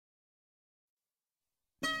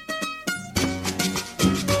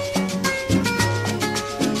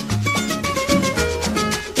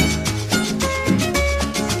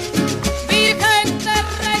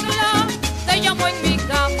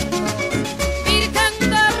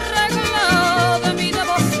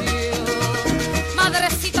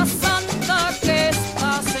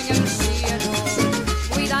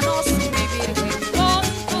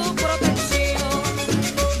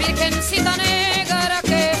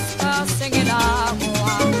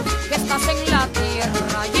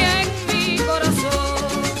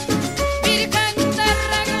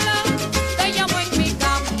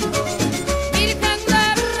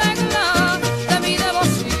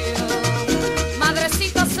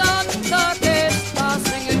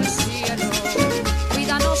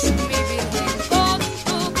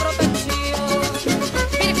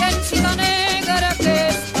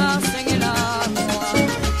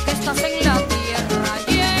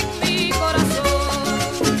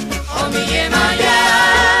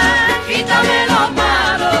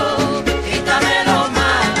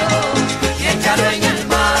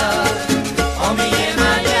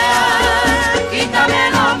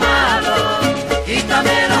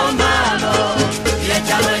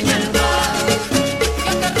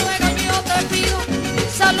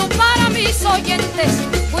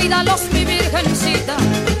Cuídalos mi virgencita,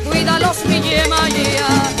 cuídalos mi Yemayá,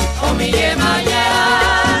 oh mi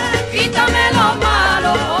Yemayá, quítame lo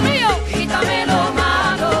malo, oh mío, quítame lo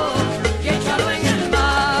malo y échalo en el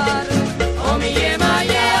mar, oh mi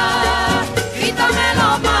Yemayá, quítame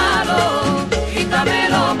lo malo y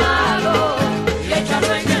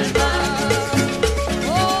échalo en el mar,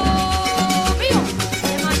 oh mío,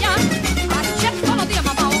 Yemayá, ayer todos los días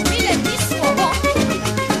mamá, oh mire mi suojo.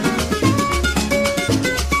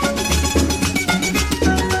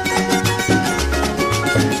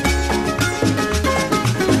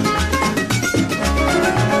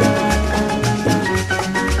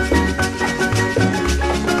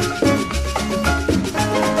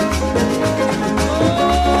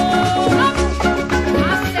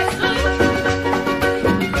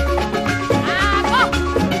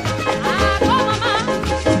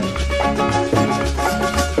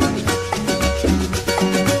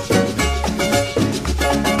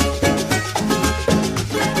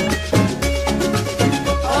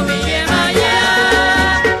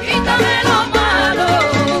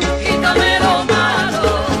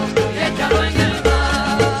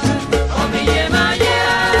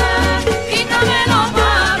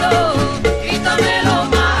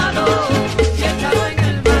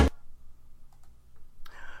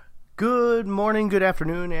 Good morning, good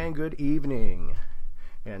afternoon, and good evening.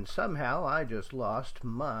 And somehow I just lost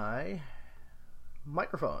my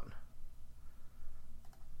microphone.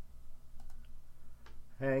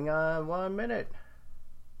 Hang on 1 minute.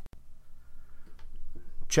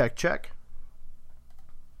 Check, check.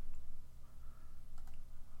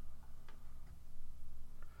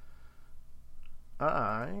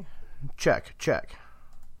 Check, check.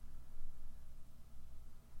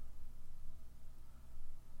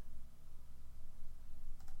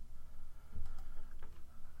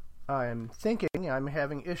 I'm thinking I'm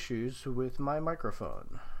having issues with my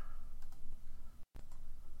microphone.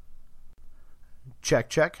 Check,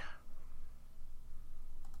 check.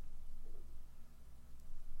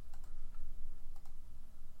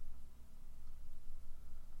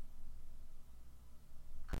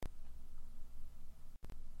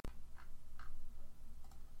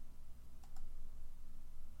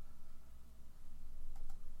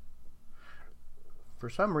 For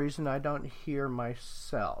some reason, I don't hear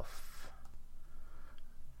myself.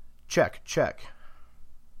 Check, check.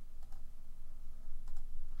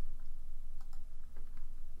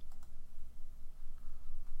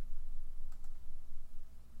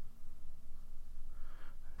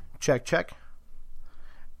 Check, check.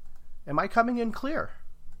 Am I coming in clear?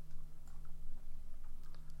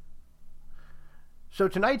 So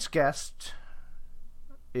tonight's guest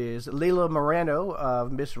is Lelia Marino of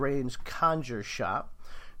Miss Rain's Conjure shop,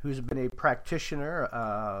 who's been a practitioner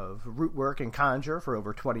of root work and conjure for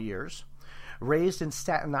over 20 years. Raised in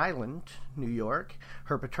Staten Island, New York,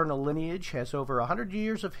 her paternal lineage has over 100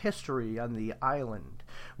 years of history on the island,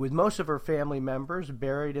 with most of her family members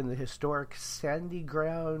buried in the historic Sandy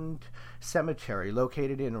Ground Cemetery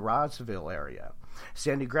located in Roseville area.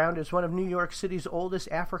 Sandy Ground is one of New York City's oldest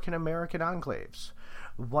African-American enclaves.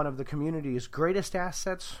 One of the community's greatest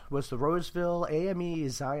assets was the Roseville AME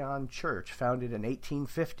Zion Church, founded in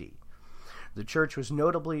 1850. The church was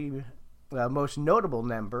most notable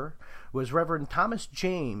member was Reverend Thomas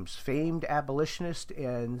James, famed abolitionist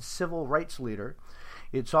and civil rights leader.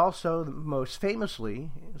 It's also most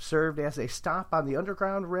famously served as a stop on the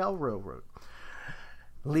Underground Railroad.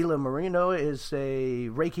 Lelia Marino is a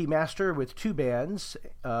Reiki master with 2 bands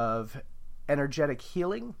of energetic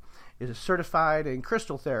healing, is certified in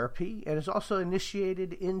crystal therapy, and is also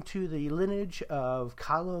initiated into the lineage of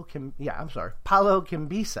Palo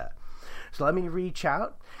Kimbisa. So let me reach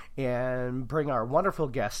out and bring our wonderful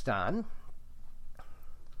guest on.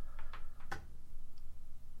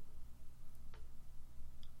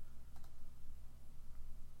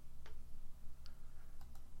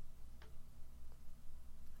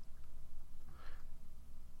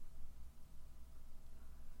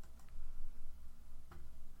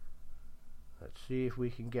 Let's see if we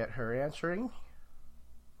can get her answering.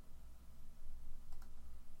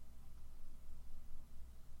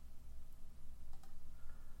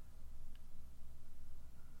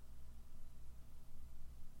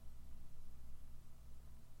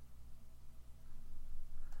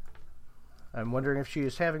 I'm wondering if she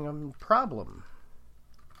is having a problem.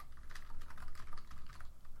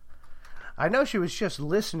 I know she was just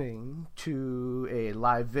listening to a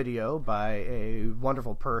live video by a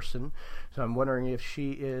wonderful person, so I'm wondering if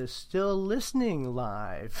she is still listening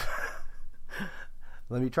live.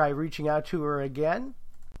 Let me try reaching out to her again.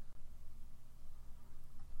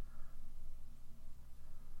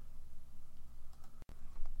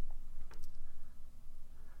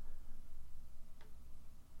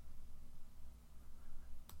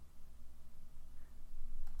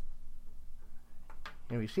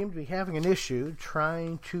 And we seem to be having an issue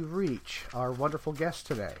trying to reach our wonderful guest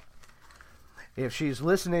today. If she's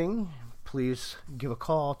listening, please give a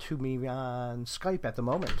call to me on Skype at the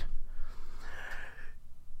moment.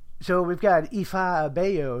 So we've got Ifa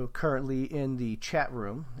Abeyo currently in the chat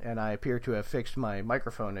room, and I appear to have fixed my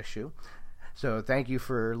microphone issue. So thank you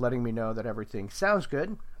for letting me know that everything sounds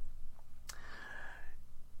good.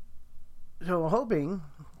 So I'm hoping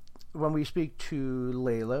when we speak to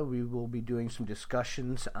Lelia, we will be doing some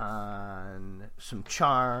discussions on some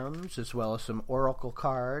charms as well as some oracle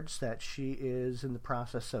cards that she is in the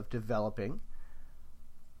process of developing.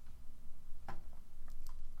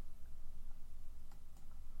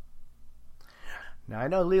 Now, I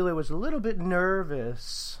know Lelia was a little bit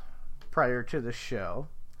nervous prior to the show.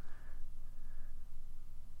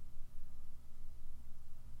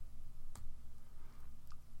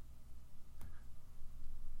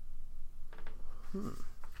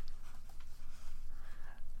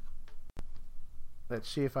 Let's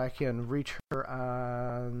see if I can reach her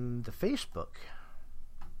on the Facebook.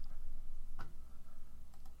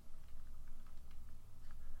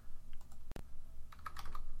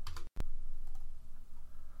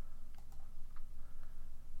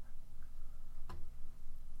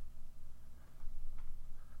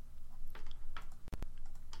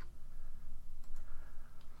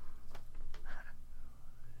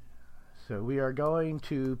 So we are going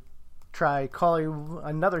to try calling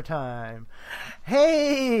another time.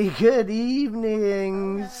 Hey, good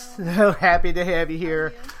evening. So happy to have you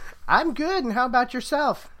here. I'm good, and how about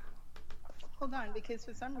yourself? Hold on, because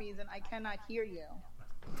for some reason I cannot hear you.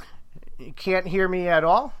 You can't hear me at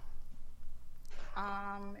all?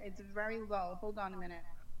 It's very low. Hold on a minute.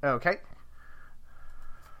 Okay.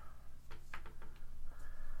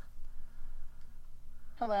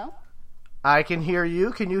 Hello? I can hear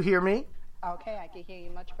you. Can you hear me? Okay, I can hear you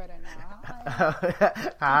much better now.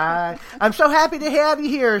 Hi. I'm so happy to have you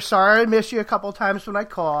here. Sorry I missed you a couple times when I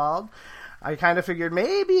called. I kind of figured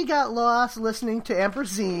maybe you got lost listening to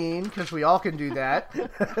Ambrosine, because we all can do that.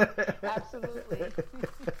 Absolutely.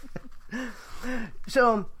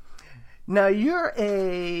 So, now you're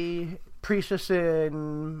a priestess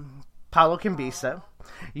in Palo Kimbisa.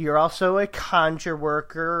 You're also a conjure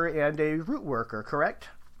worker and a root worker, correct?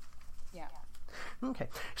 Okay,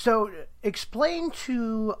 so explain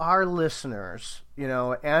to our listeners,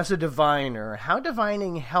 as a diviner, how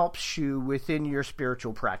divining helps you within your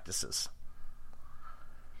spiritual practices.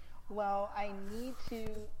 Well, I need to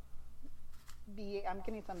I'm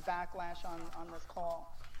getting some backlash on this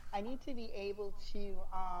call. I need to be able to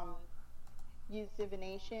use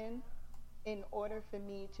divination in order for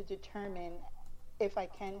me to determine if I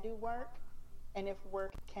can do work and if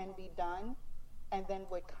work can be done. And then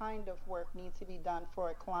what kind of work needs to be done for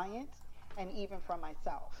a client and even for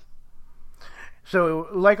myself. So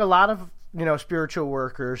like a lot of, spiritual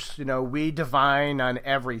workers, we divine on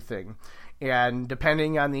everything. And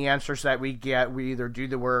depending on the answers that we get, we either do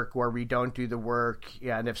the work or we don't do the work.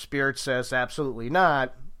 And if Spirit says absolutely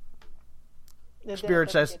not,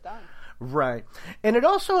 Spirit says, right. And it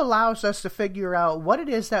also allows us to figure out what it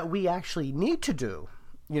is that we actually need to do,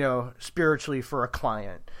 spiritually for a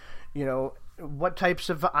client. What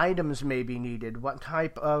types of items may be needed, what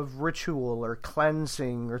type of ritual or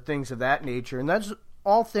cleansing or things of that nature. And that's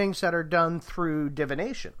all things that are done through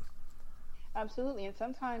divination. Absolutely. And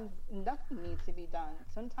sometimes nothing needs to be done.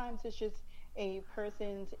 Sometimes it's just a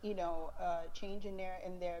person's, change in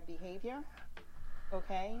their behavior.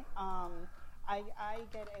 Okay. I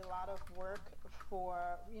get a lot of work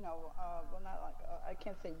for, I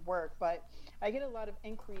can't say work, but I get a lot of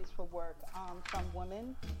inquiries for work from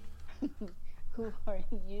women who are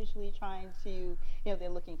usually trying to, they're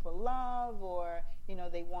looking for love, or,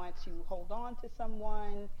 they want to hold on to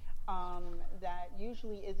someone that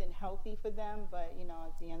usually isn't healthy for them, but,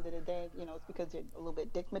 at the end of the day, it's because they're a little bit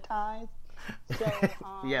stigmatized. So,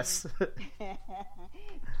 yes.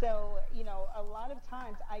 So, a lot of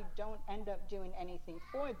times I don't end up doing anything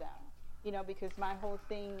for them, because my whole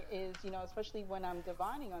thing is, especially when I'm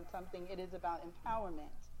divining on something, it is about empowerment,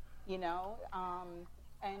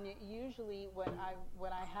 and usually what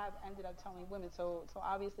I have ended up telling women, so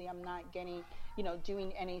obviously I'm not getting,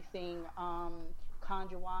 doing anything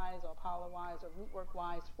conjure-wise or power-wise or root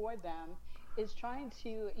work-wise for them, is trying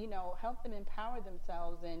to, help them empower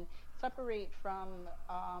themselves and separate from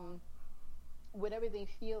whatever they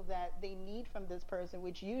feel that they need from this person,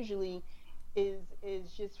 which usually is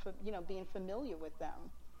just for, being familiar with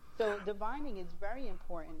them. So divining is very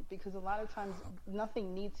important because a lot of times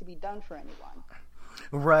nothing needs to be done for anyone.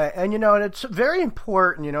 Right. And, and it's very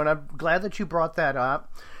important, and I'm glad that you brought that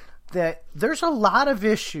up, that there's a lot of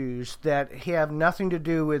issues that have nothing to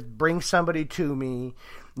do with bring somebody to me,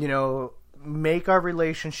 make our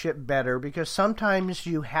relationship better, because sometimes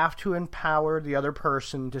you have to empower the other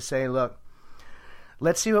person to say, look,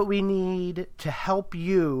 let's see what we need to help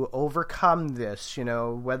you overcome this,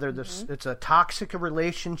 whether this it's a toxic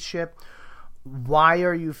relationship. Why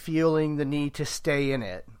are you feeling the need to stay in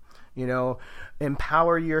it?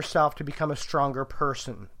 Empower yourself to become a stronger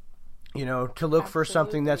person, to look for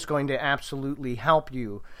something that's going to absolutely help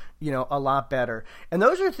you, a lot better. And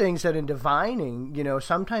those are things that in divining,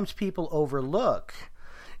 sometimes people overlook,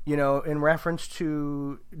 in reference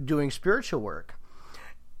to doing spiritual work.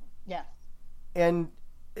 Yes. And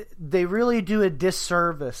they really do a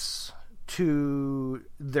disservice to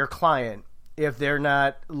their client if they're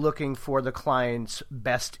not looking for the client's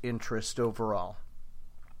best interest overall.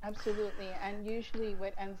 Absolutely. And usually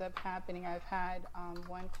what ends up happening, I've had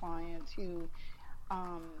one client who,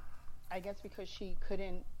 I guess because she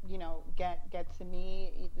couldn't, get to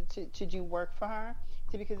me to do work for her.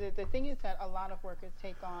 Because the thing is that a lot of workers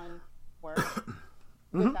take on work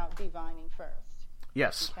without divining first.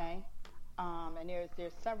 Yes. Okay. And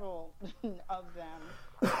there's several of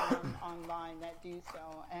them online that do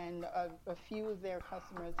so. And a few of their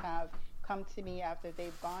customers have come to me after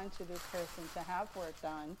they've gone to this person to have work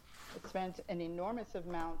done, spent an enormous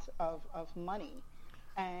amount of money,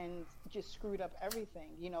 and just screwed up everything.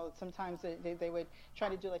 Sometimes they would try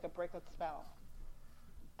to do like a breakup spell.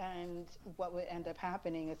 And what would end up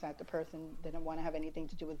happening is that the person didn't want to have anything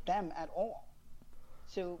to do with them at all.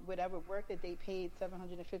 So whatever work that they paid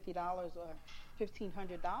 $750 or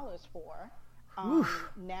 $1,500 for,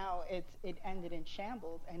 now it ended in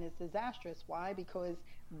shambles and it's disastrous. Why? Because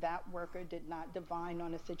that worker did not divine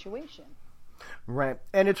on a situation. Right.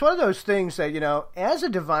 And it's one of those things that, as a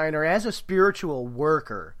diviner, as a spiritual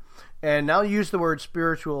worker, and I'll use the word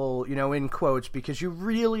spiritual, in quotes, because you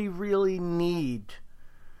really, really need,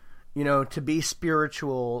 to be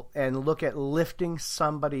spiritual and look at lifting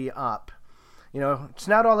somebody up. It's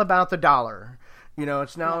not all about the dollar.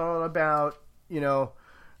 It's not all about,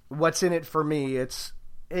 what's in it for me. It's,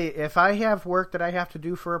 hey, if I have work that I have to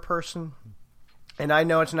do for a person and I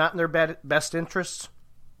know it's not in their best interests,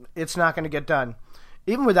 it's not going to get done.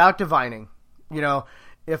 Even without divining,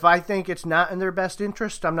 if I think it's not in their best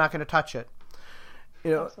interest, I'm not going to touch it.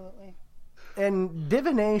 Absolutely. And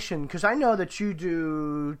divination, because I know that you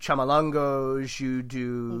do chamalungos, you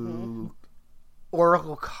do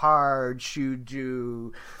oracle cards, you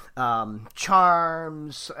do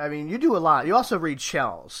charms. I mean, you do a lot. You also read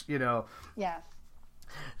shells, Yes.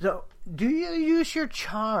 So do you use your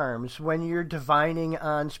charms when you're divining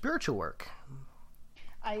on spiritual work?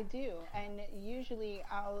 I do, and usually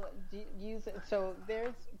I'll use it. So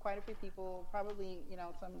there's quite a few people, probably,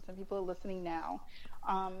 some people are listening now,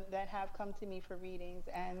 that have come to me for readings,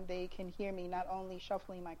 and they can hear me not only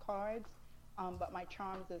shuffling my cards, but my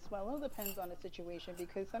charms as well. It depends on the situation,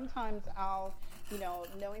 because sometimes I'll,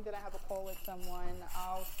 knowing that I have a call with someone,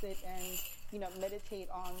 I'll sit and, meditate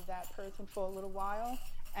on that person for a little while.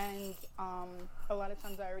 And a lot of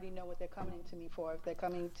times I already know what they're coming to me for. If they're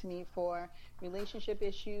coming to me for relationship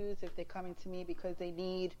issues, if they're coming to me because they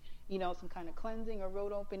need, some kind of cleansing or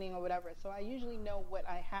road opening or whatever. So I usually know what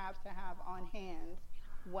I have to have on hand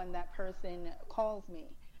when that person calls me.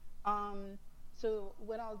 So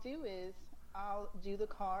what I'll do is I'll do the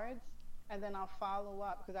cards, and then I'll follow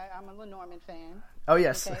up, because I'm a Lenormand fan. Oh,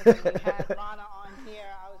 yes. Okay, so we had Rana on here.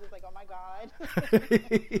 I was just like, oh, my God.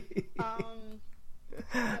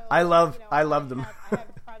 So, I love them. I have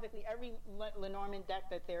practically every Lenormand deck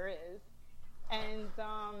that there is, and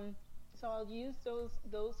so I'll use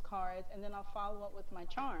those cards, and then I'll follow up with my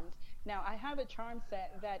charms. Now I have a charm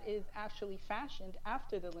set that is actually fashioned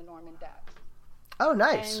after the Lenormand decks. Oh,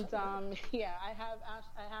 nice. And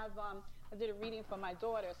I did a reading for my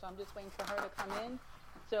daughter, so I'm just waiting for her to come in.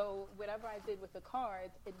 So whatever I did with the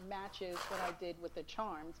cards, it matches what I did with the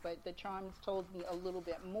charms, but the charms told me a little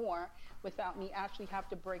bit more without me actually have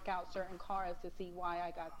to break out certain cards to see why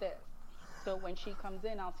I got this. So when she comes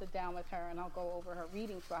in, I'll sit down with her and I'll go over her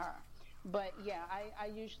reading for her. But yeah, I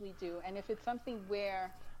usually do. And if it's something where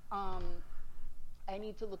I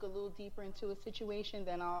need to look a little deeper into a situation,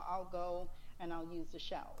 then I'll go and I'll use the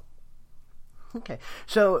shells. Okay.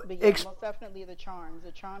 So but yeah, most definitely the charms.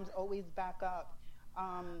 The charms always back up.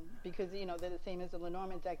 Because, they're the same as the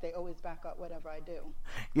Lenormand deck. They always back up whatever I do.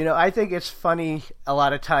 I think it's funny a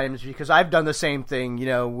lot of times, because I've done the same thing,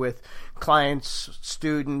 with clients,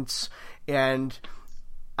 students, and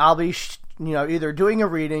I'll be, either doing a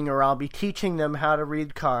reading or I'll be teaching them how to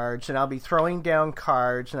read cards, and I'll be throwing down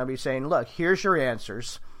cards, and I'll be saying, look, here's your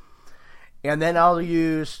answers. And then I'll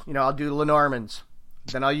use, I'll do Lenormand's.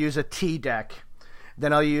 Then I'll use a tea deck.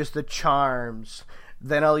 Then I'll use the charms.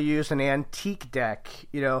 Then I'll use an antique deck,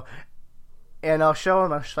 and I'll show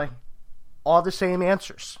them, like, all the same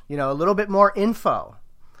answers, a little bit more info,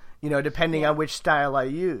 depending on which style I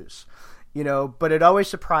use, but it always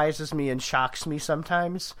surprises me and shocks me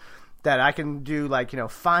sometimes that I can do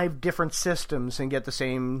 5 different systems and get the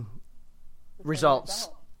same results,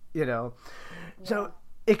 So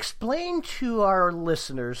explain to our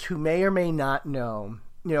listeners who may or may not know,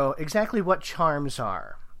 exactly what charms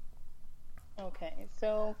are. Okay,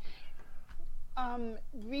 so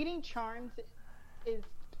reading charms is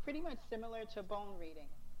pretty much similar to bone reading.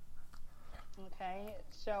 Okay,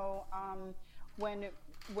 so when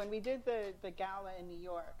we did the gala in New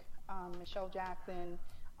York, Michelle Jackson,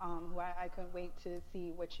 who I couldn't wait to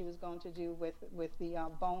see what she was going to do with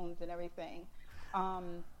the bones and everything.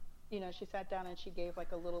 She sat down and she gave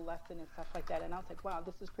like a little lesson and stuff like that, and I was like, wow,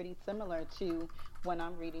 this is pretty similar to when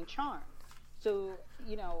I'm reading charms. So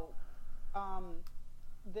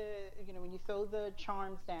when you throw the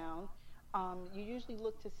charms down, you usually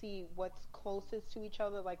look to see what's closest to each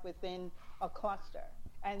other, like within a cluster,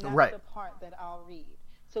 and that's the part that I'll read.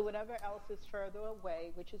 So whatever else is further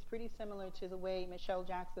away, which is pretty similar to the way Michelle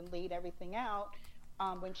Jackson laid everything out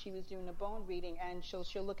when she was doing the bone reading, and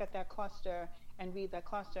she'll look at that cluster and read that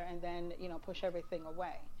cluster, and then push everything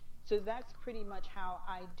away. So that's pretty much how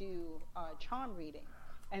I do charm reading,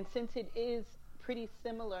 and since it is pretty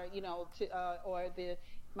similar, to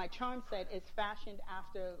my charm set is fashioned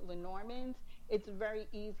after Lenormand's, it's very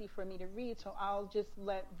easy for me to read, so I'll just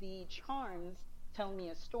let the charms tell me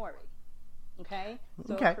a story. Okay?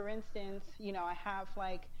 So for instance, I have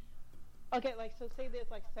so say there's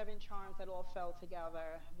 7 charms that all fell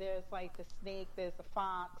together. There's the snake, there's the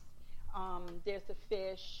fox, there's the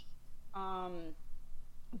fish,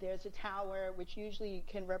 there's a tower, which usually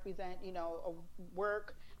can represent, a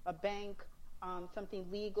work, a bank, something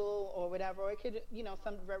legal or whatever, or it could,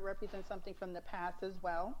 represent something from the past as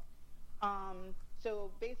well.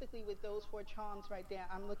 So basically with those 4 charms right there,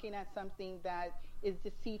 I'm looking at something that is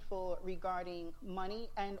deceitful regarding money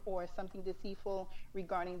and or something deceitful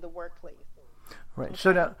regarding the workplace. Right.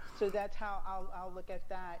 Okay? So that's how I'll look at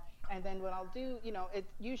that. And then what I'll do,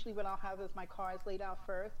 it's usually what I'll have is my cards laid out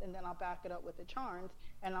first, and then I'll back it up with the charms,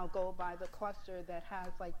 and I'll go by the cluster that has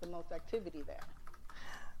the most activity there.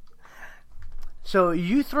 So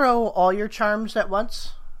you throw all your charms at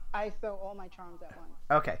once? I throw all my charms at once.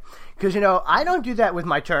 Okay. Because, I don't do that with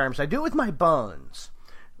my charms. I do it with my bones.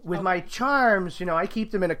 With my charms, I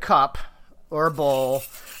keep them in a cup or a bowl,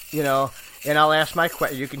 and I'll ask my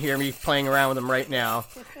question. You can hear me playing around with them right now.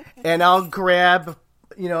 And I'll grab,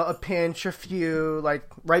 a pinch, a few.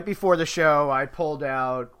 Right before the show, I pulled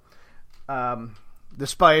out the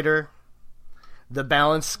spider, the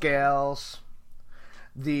balance scales,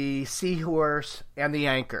 the seahorse, and the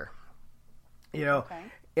anchor.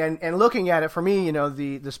 And looking at it, for me,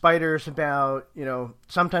 the spider is about,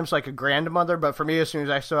 sometimes like a grandmother, but for me, as soon as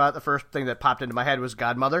I saw it, the first thing that popped into my head was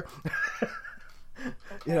godmother.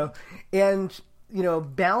 And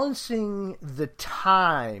balancing the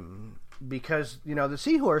time, because, the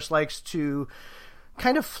seahorse likes to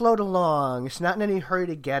kind of float along. It's not in any hurry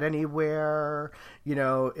to get anywhere.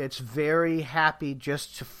 It's very happy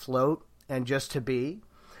just to float and just to be.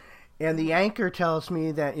 And the anchor tells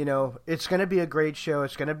me that, it's going to be a great show.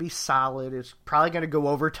 It's going to be solid. It's probably going to go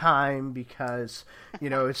over time because,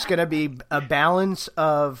 it's going to be a balance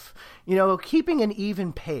of, keeping an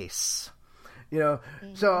even pace.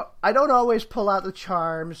 So I don't always pull out the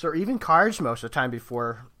charms or even cards most of the time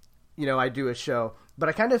before, I do a show. But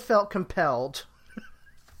I kind of felt compelled,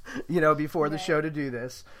 before the show to do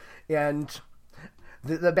this. And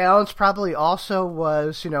the balance probably also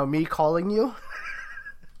was, me calling you.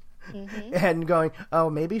 And going, oh,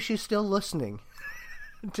 maybe she's still listening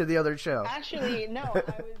to the other show. Actually, no, I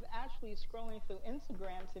was actually scrolling through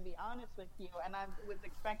Instagram, to be honest with you, and I was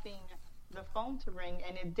expecting the phone to ring,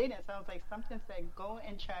 and it didn't. So I was like, something said, go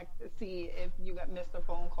and check to see if you got missed a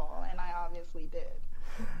phone call, and I obviously did.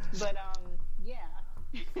 But,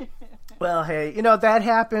 yeah. Well, hey, that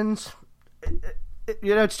happens.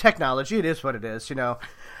 It's technology. It is what it is,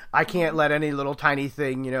 I can't let any little tiny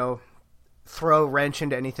thing, throw a wrench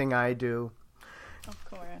into anything I do. Of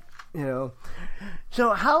course.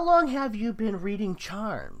 So how long have you been reading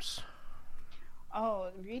charms? Oh,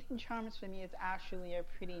 reading charms for me is actually a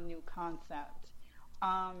pretty new concept.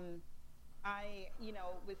 I,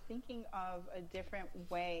 was thinking of a different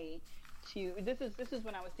way to. This is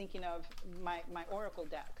when I was thinking of my Oracle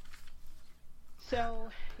deck. So,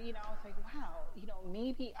 I was like, wow,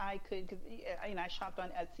 maybe I could, because, I shopped on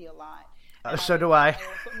Etsy a lot. And So do I.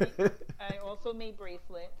 I also made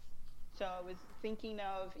bracelets. So I was thinking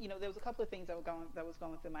of, there was a couple of things that was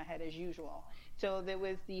going through my head as usual. So there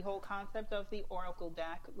was the whole concept of the Oracle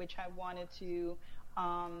deck, which I wanted to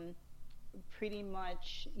pretty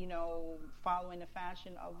much, follow in the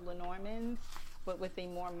fashion of Lenormand's, but with a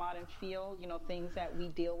more modern feel, things that we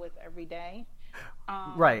deal with every day.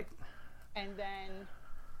 Right. And then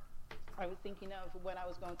I was thinking of what I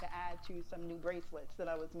was going to add to some new bracelets that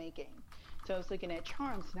I was making. So I was looking at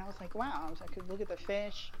charms, and I was like, wow, I could look at the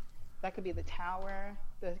fish. That could be the tower.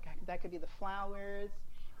 That could be the flowers.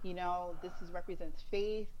 This represents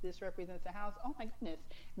faith. This represents a house. Oh, my goodness.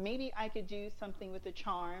 Maybe I could do something with the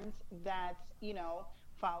charms that,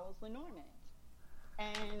 follows Lenormand.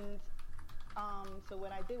 And so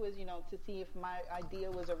what I did was, to see if my idea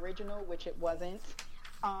was original, which it wasn't.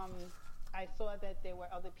 I saw that there were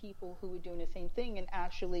other people who were doing the same thing and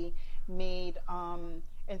actually made,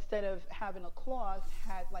 instead of having a cloth,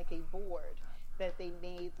 had like a board that they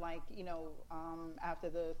made, like, after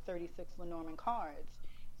the 36 Lenormand cards.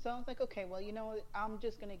 So I was like, okay, well, I'm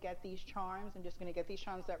just going to get these charms. I'm just going to get these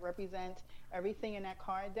charms that represent everything in that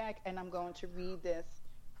card deck, and I'm going to read this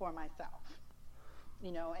for myself,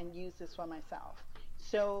 and use this for myself.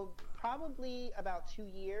 So probably about 2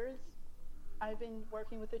 years I've been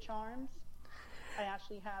working with the charms. I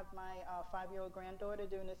actually have my 5-year-old granddaughter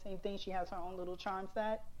doing the same thing. She has her own little charm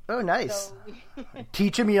set. Oh, nice. So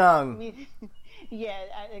Teach them young. Yeah,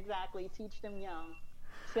 exactly. Teach them young.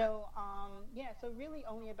 So, so really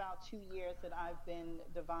only about 2 years that I've been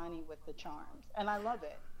divining with the charms. And I love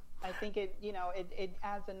it. I think it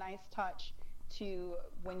adds a nice touch to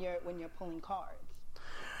when you're pulling cards.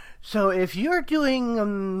 So if you're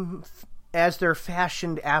doing as they're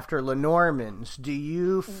fashioned after Lenormand's, do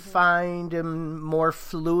you find them more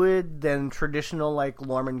fluid than traditional, like,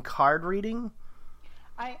 Lenormand card reading?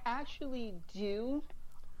 I actually do.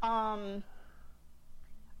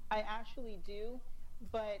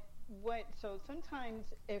 But so sometimes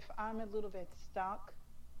if I'm a little bit stuck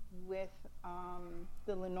with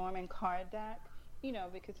the Lenormand card deck,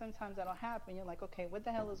 because sometimes that'll happen. You're like, okay, what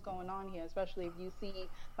the hell is going on here? Especially if you see,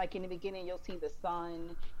 like, in the beginning, you'll see the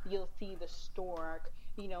sun, you'll see the stork,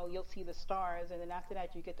 you'll see the stars, and then after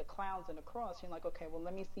that, you get the clouds and the cross. You're like, okay, well,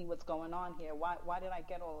 let me see what's going on here. Why did I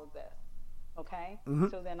get all of this? Okay? Mm-hmm.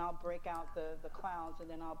 So then I'll break out the clouds, and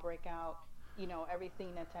then I'll break out,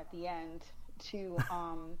 everything that's at the end to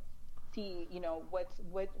see,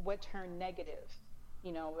 what turned negative.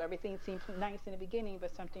 Everything seemed nice in the beginning,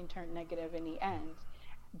 but something turned negative in the end.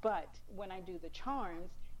 But when I do the charms,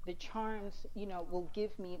 will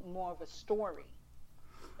give me more of a story.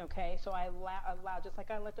 Okay, so I allow, just like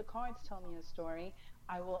I let the cards tell me a story,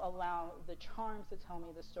 I will allow the charms to tell me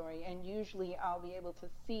the story, and usually I'll be able to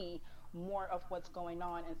see more of what's going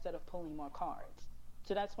on instead of pulling more cards.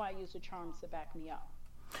 So that's why I use the charms to back me up.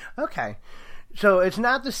 Okay, so it's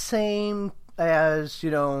not the same as,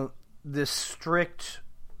 this strict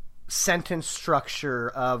sentence structure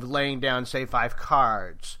of laying down, say, 5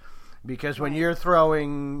 cards. Because when you're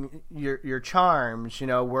throwing your charms,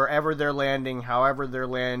 wherever they're landing, however they're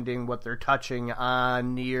landing, what they're touching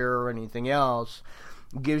on, near, or anything else,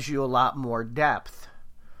 gives you a lot more depth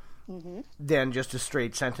than just a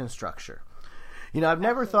straight sentence structure. I've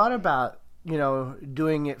never thought about,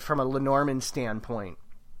 doing it from a Lenormand standpoint.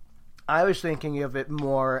 I was thinking of it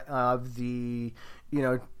more of the,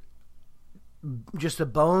 just a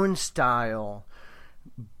bone style,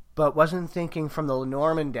 but wasn't thinking from the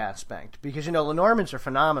Lenormand aspect. Because, Lenormands are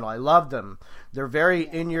phenomenal. I love them. They're very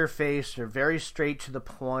in your face. They're very straight to the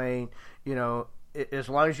point. As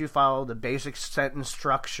long as you follow the basic sentence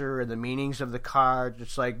structure and the meanings of the cards,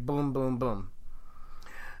 it's like boom, boom, boom.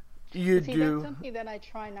 That's something that I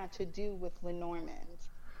try not to do with Lenormand.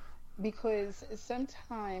 Because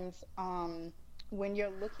sometimes when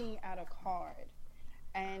you're looking at a card,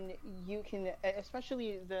 and you can,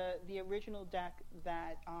 especially the original deck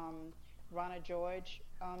that Rana George,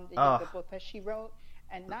 the book that she wrote,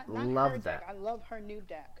 and not her deck. I love her new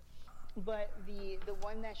deck, but the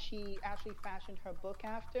one that she actually fashioned her book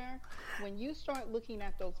after. When you start looking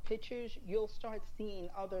at those pictures, you'll start seeing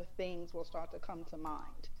other things will start to come to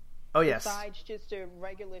mind. Oh yes. Besides just a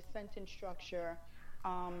regular sentence structure.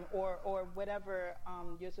 Or whatever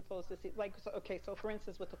you're supposed to see. Like, so for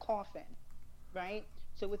instance, with the coffin, right?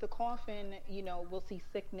 So with the coffin, we'll see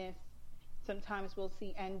sickness. Sometimes we'll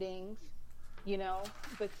see endings,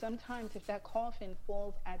 But sometimes if that coffin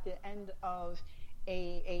falls at the end of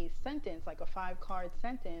a sentence, like a 5-card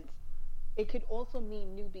sentence, it could also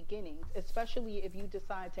mean new beginnings, especially if you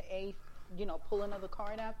decide to pull another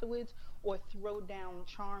card afterwards, or throw down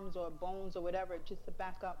charms or bones or whatever just to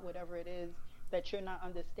back up whatever it is that you're not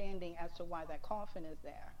understanding as to why that coffin is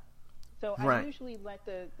there. So Right. I usually let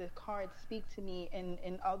the cards speak to me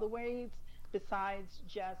in other ways besides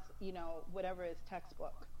just, whatever is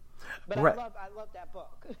textbook. But Right. I love that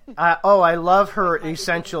book. I love It's her like my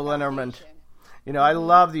essential beginning Lenormand. foundation. I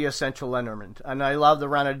love the essential Lenormand, and I love the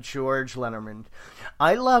Rana George Lenormand.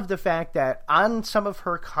 I love the fact that on some of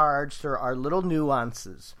her cards there are little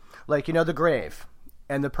nuances, like the grave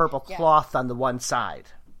and the purple Yeah. cloth on the one side,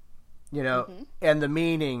 and the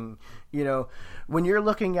meaning. When you're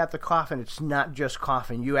looking at the coffin, it's not just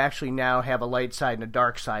coffin. You actually now have a light side and a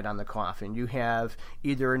dark side on the coffin. You have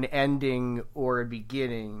either an ending or a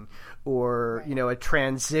beginning, or Right. A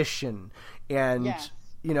transition, and Yes.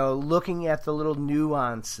 looking at the little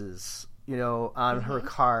nuances, on her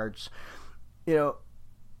cards.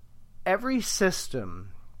 Every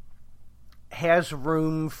system has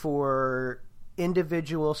room for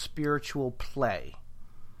individual spiritual play.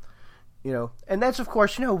 And that's, of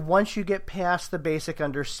course, once you get past the basic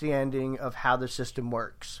understanding of how the system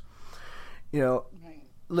works. Right.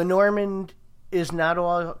 Lenormand is not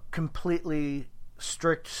all completely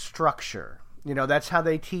strict structure. That's how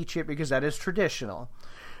they teach it because that is traditional.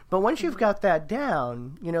 But once you've got that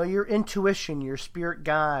down, your intuition, your spirit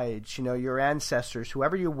guides, your ancestors,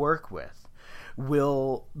 whoever you work with,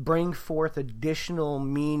 will bring forth additional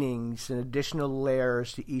meanings and additional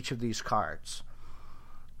layers to each of these cards.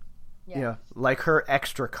 Yes. Like her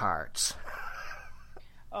extra cards.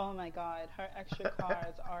 Oh my God, her extra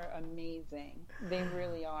cards are amazing. They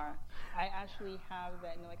really are. I actually have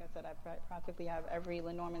that, like I said, I practically have every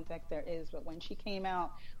Lenormand deck there is, but when she came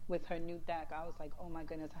out with her new deck, I was like, oh my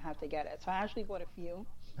goodness, I have to get it. So I actually bought a few.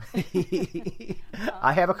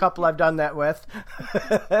 I have a couple I've done that with.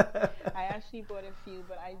 I actually bought a few,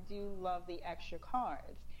 but I do love the extra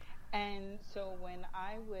cards. And so when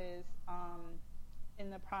I was in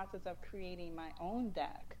the process of creating my own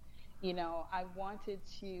deck, I wanted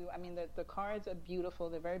to, the cards are beautiful.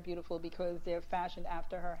 They're very beautiful because they're fashioned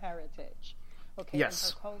after her heritage, okay, yes.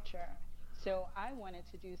 and her culture. So I wanted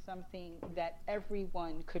to do something that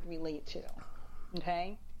everyone could relate to,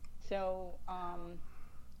 okay? So,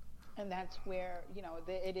 and that's where,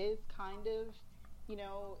 it is kind of,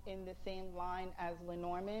 in the same line as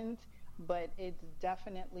Lenormand, but it's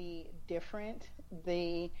definitely different.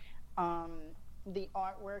 The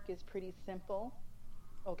artwork is pretty simple.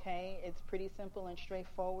 Okay, it's pretty simple and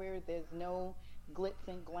straightforward. There's no glitz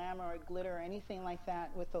and glamour or glitter or anything like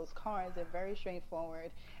that with those cards. They're very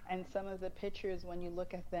straightforward. And some of the pictures, when you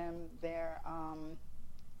look at them, they're,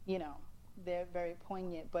 they're very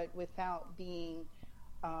poignant, but without being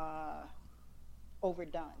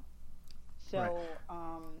overdone. So,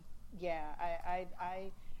 right.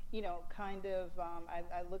 I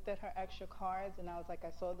I looked at her extra cards and I was like,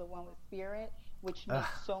 I saw the one with spirit, which makes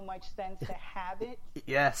so much sense to have it.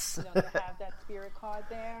 Yes. To have that spirit card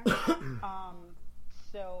there.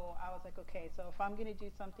 So I was like, okay, so if I'm going to do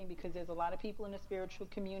something, because there's a lot of people in the spiritual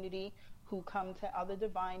community who come to other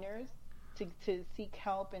diviners to seek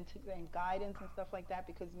help and guidance and stuff like that,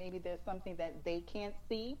 because maybe there's something that they can't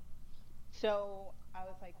see. So I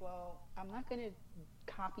was like, well, I'm not going to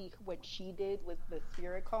copy what she did with the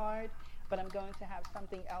spirit card, but I'm going to have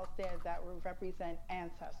something else there that will represent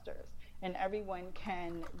ancestors. And everyone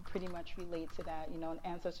can pretty much relate to that. An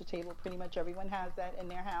ancestor table, pretty much everyone has that in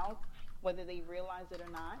their house, whether they realize it or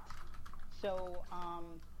not. So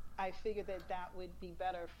I figured that would be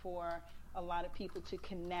better for a lot of people to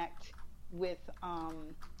connect with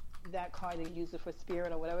that card and use it for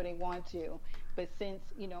spirit or whatever they want to. But since,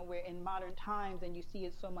 we're in modern times and you see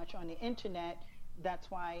it so much on the internet,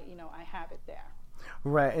 that's why, I have it there.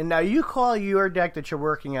 Right. And now you call your deck that you're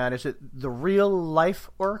working on, is it the Real Life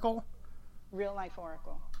Oracle? Real Life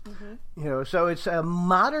Oracle. Mm-hmm. So it's a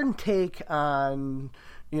modern take on,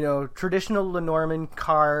 traditional Lenormand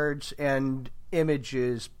cards and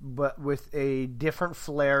images, but with a different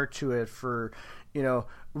flair to it for,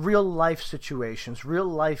 real life situations, real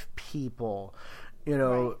life people,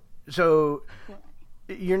 Right. So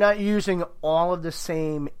you're not using all of the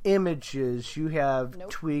same images. You have Nope.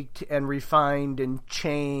 tweaked and refined and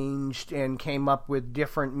changed and came up with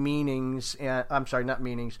different meanings. I'm sorry, not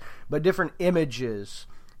meanings, but different images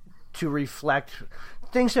to reflect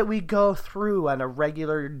things that we go through on a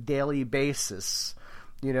regular daily basis.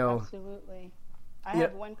 Absolutely. I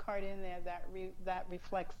have one card in there that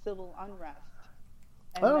reflects civil unrest.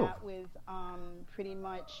 And that was pretty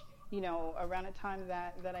much, around the time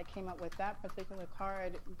that I came up with that particular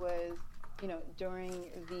card was,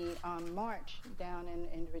 during the march down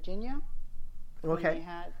in Virginia. Okay. When they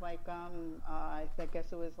had like I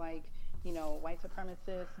guess it was like, you know, white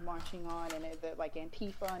supremacists marching on, and like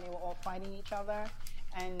Antifa, and they were all fighting each other,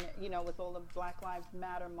 and you know, with all the Black Lives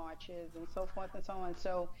Matter marches and so forth and so on.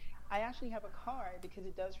 So I actually have a card because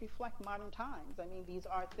it does reflect modern times. I mean, these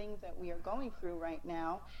are things that we are going through right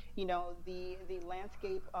now. You know, the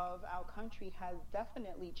landscape of our country has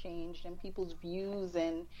definitely changed, and people's views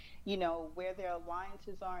and, you know, where their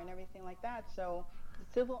alliances are and everything like that. So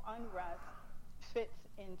civil unrest fits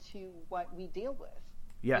into what we deal with.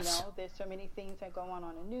 Yes. You know, there's so many things that go on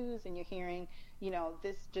the news, and you're hearing, you know,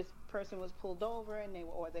 this just person was pulled over and they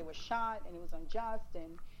were shot and it was unjust,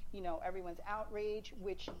 and you know, everyone's outraged,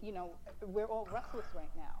 which, you know, we're all restless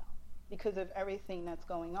right now because of everything that's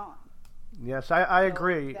going on. Yes, I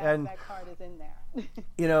agree. And that card is in there.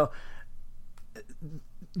 You know,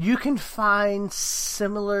 you can find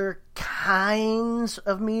similar kinds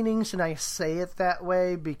of meanings, and I say it that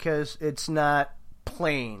way because it's not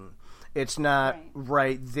plain. It's not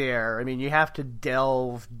right there. I mean, you have to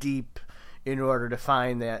delve deep in order to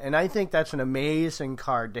find that. And I think that's an amazing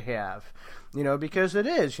card to have. You know, because it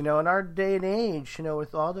is, you know, in our day and age, you know,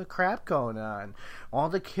 with all the crap going on, all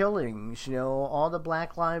the killings, you know, all the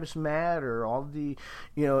Black Lives Matter, all the,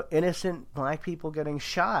 you know, innocent black people getting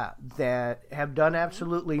shot that have done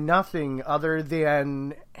absolutely nothing other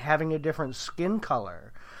than having a different skin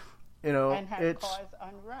color. You know, and has caused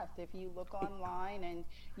unrest. If you look online and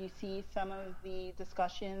you see some of the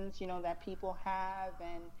discussions, you know, that people have,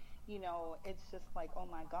 and you know, it's just like, oh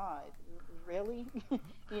my God, really?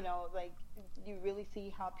 You know, like, you really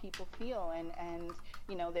see how people feel. And,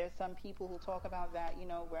 you know, there's some people who talk about that, you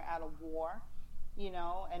know, we're at a war, you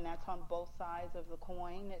know, and that's on both sides of the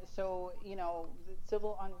coin. So, you know,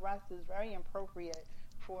 civil unrest is very appropriate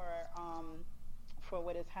for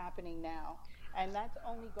what is happening now. And that's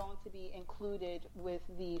only going to be included with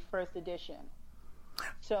the first edition.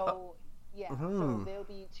 So, so there'll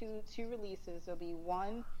be two releases. There'll be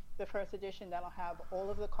one, the first edition, that'll have all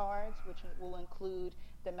of the cards, which will include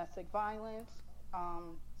domestic violence,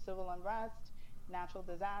 civil unrest, natural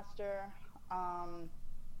disaster,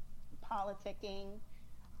 politicking,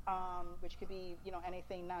 which could be, you know,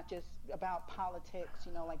 anything, not just about politics,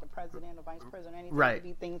 you know, like the president or vice president, anything. Right. It could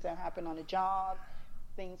be things that happen on a job,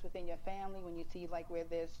 things within your family, when you see like where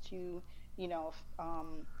there's two, you know,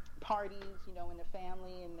 parties, you know, in the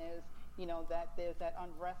family, and there's, you know, there's that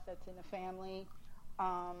unrest that's in the family.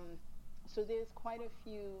 So there's quite a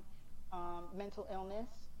few mental illness,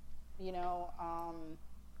 you know.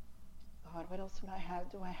 God, what else do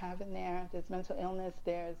I have in there? There's mental illness.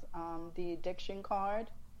 There's the addiction card.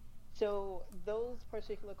 So those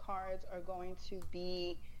particular cards are going to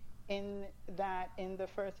be in the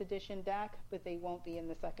first edition deck, but they won't be in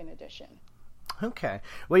the second edition. Okay.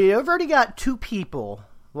 Well, you've already got two people.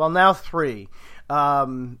 Well, now three.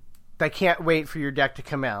 I can't wait for your deck to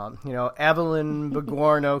come out. You know, Evelyn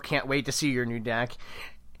Bagorno can't wait to see your new deck.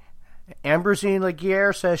 Ambrosine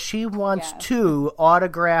Laguerre says she wants 2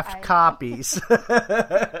 autographed copies.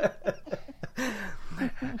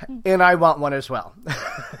 And I want one as well.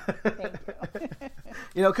 Thank you.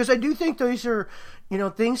 You know, because I do think these are, you know,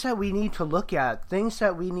 things that we need to look at, things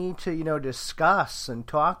that we need to, you know, discuss and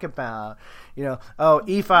talk about. You know,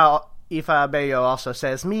 Ifa Bayo also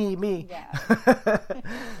says, me. Yeah.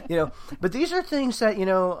 You know, but these are things that, you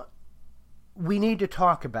know, we need to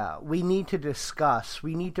talk about. We need to discuss.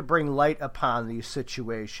 We need to bring light upon these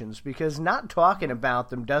situations, because not talking about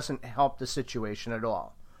them doesn't help the situation at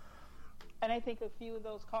all. And I think a few of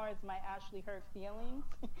those cards might actually hurt feelings,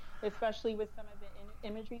 especially with some of the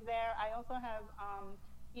imagery there. I also have,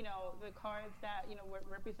 you know, the cards that, you know,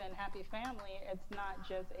 represent happy family. It's not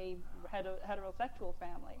just a heterosexual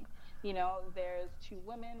family. You know, there's 2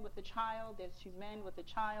 women with a child, there's 2 men with a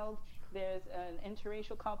child, there's an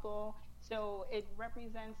interracial couple. So it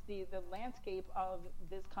represents the landscape of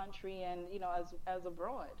this country, and, you know, as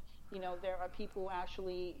abroad. You know, there are people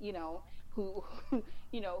actually, you know, who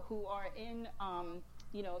are in,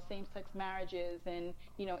 you know, same-sex marriages and,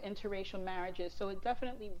 you know, interracial marriages. So it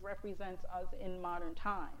definitely represents us in modern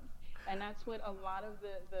times. And that's what a lot of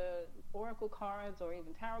the oracle cards or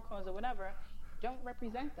even tarot cards or whatever don't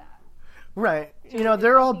represent that. Right. So, you know,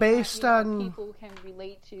 they're all based on... people can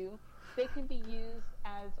relate to. They can be used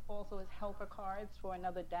as also as helper cards for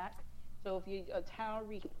another deck. So if you're a tarot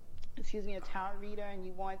reader, and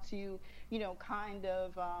you want to, you know, kind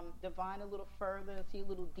of divine a little further, see a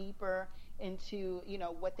little deeper into, you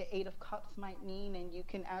know, what the 8 of Cups might mean, and you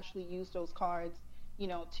can actually use those cards, you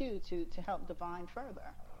know, to help divine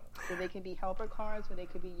further. So they can be helper cards, or they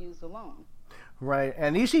could be used alone. Right.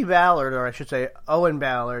 And E.C. Ballard, or I should say Owen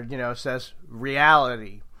Ballard, you know, says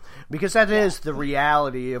reality. because that is the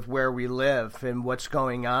reality of where we live and what's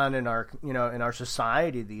going on in our in our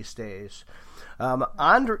society these days.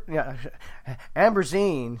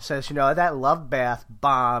 Amberzine says, that love bath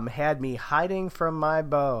bomb had me hiding from my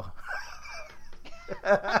beau.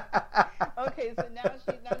 Okay, so now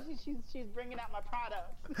she's bringing out my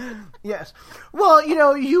products. Yes. Well,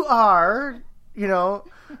 you are,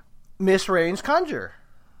 Miss Rain's Conjure.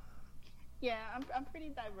 Yeah, I'm pretty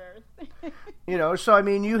diverse. So I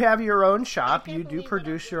mean, you have your own shop. You do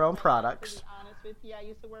produce your own products. To be honest with you, I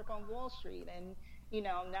used to work on Wall Street, and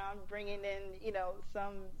now I'm bringing in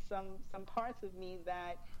some parts of me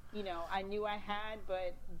that I knew I had,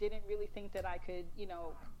 but didn't really think that I could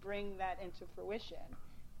bring that into fruition.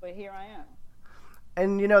 But here I am.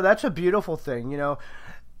 And that's a beautiful thing.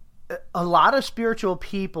 A lot of spiritual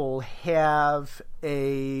people have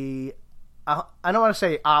I don't want to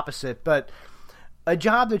say opposite, but a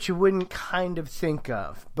job that you wouldn't kind of think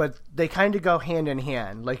of, but they kind of go hand in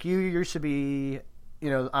hand. Like you used to be,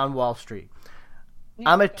 on Wall Street.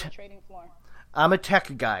 Yeah, I'm a trading floor. I'm a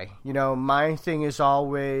tech guy. My thing is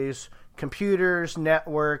always computers,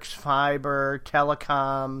 networks, fiber,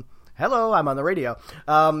 telecom. Hello, I'm on the radio.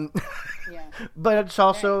 Yeah. But it's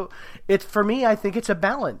also, for me, I think it's a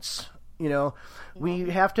balance. We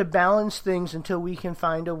have to balance things until we can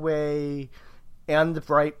find a way and the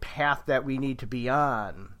right path that we need to be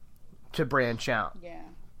on to branch out. Yeah.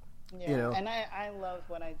 And I love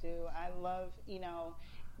what I do. I love,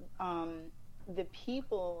 the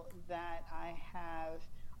people that I have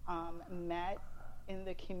met in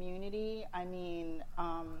the community. I mean,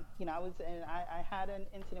 I had an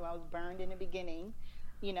incident where I was burned in the beginning,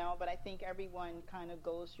 but I think everyone kind of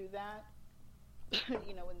goes through that,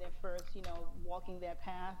 when they're first, walking their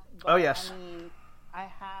path. But, oh, yes. I mean, I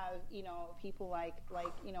have, people like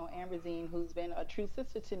Amberzine, who's been a true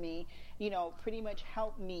sister to me, pretty much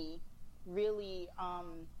helped me really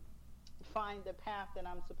find the path that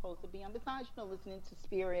I'm supposed to be on, besides, listening to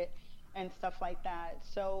spirit and stuff like that.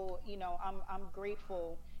 So, I'm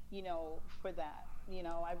grateful, for that.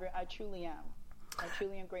 I truly am. I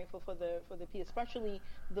truly am grateful for the people, especially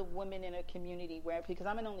the women in a community because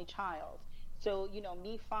I'm an only child. So,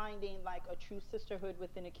 me finding like a true sisterhood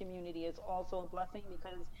within a community is also a blessing,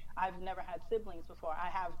 because I've never had siblings before. I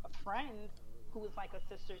have a friend who is like a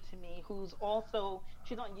sister to me,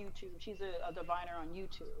 she's on YouTube. She's a diviner on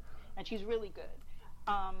YouTube, and she's really good.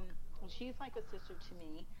 She's like a sister to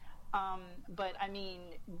me. But I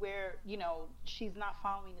mean, where, she's not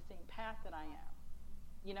following the same path that I am.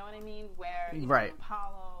 You know what I mean? Where, right. I'm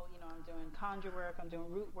Apollo, I'm doing conjure work, I'm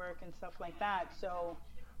doing root work and stuff like that. So,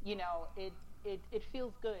 it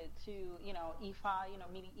feels good to, Ifa,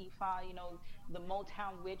 meeting Ifa, the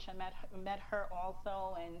Motown witch. I met her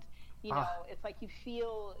also, and it's like you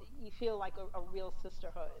feel like a real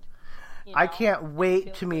sisterhood. I can't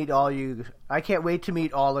wait to meet all you. I can't wait to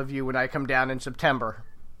meet all of you when I come down in September.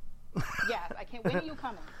 Yes, I can't. When are you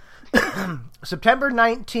coming? September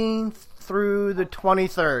 19th through the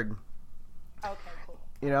 23rd. Okay,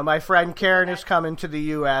 cool. My friend Karen is coming to the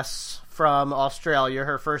U.S. from Australia,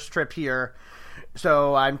 her first trip here.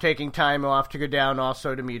 So I'm taking time off to go down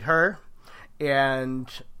also to meet her. And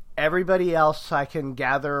everybody else I can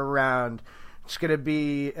gather around. It's going to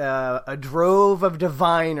be a drove of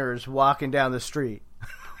diviners walking down the street.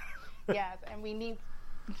 Yes, and we need,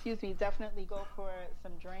 definitely go for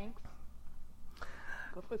some drinks.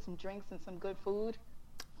 Go for some drinks and some good food.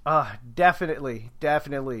 Definitely.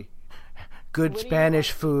 Good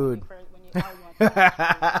Spanish food.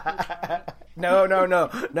 No.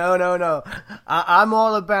 I'm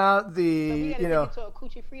all about the, so we gotta take it to a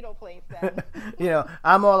Cuchi Frito place then.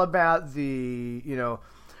 I'm all about the,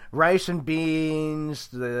 rice and beans,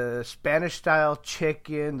 the Spanish-style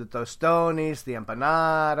chicken, the tostones, the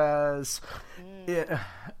empanadas.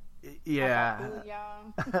 Yeah.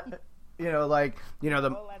 The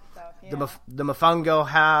mofongo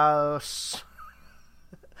house.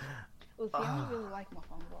 I don't really like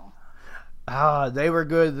mofongo. They were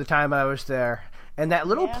good the time I was there. And that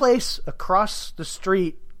little place across the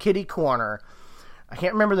street, Kitty Corner, I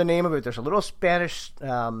can't remember the name of it. There's a little Spanish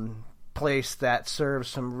place that serves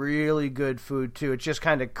some really good food too. It's just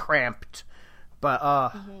kind of cramped, but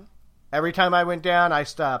every time I went down, I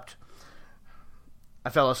stopped. I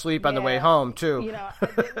fell asleep on the way home too. I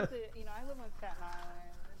live on Staten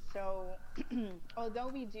Island, so although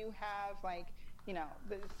we do have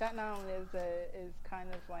the Staten Island is kind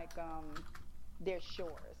of like their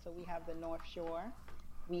shore. So we have the North Shore,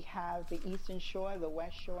 we have the Eastern Shore, the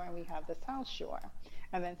West Shore, and we have the South Shore.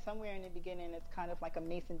 And then somewhere in the beginning, it's kind of like a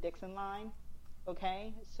Mason-Dixon line.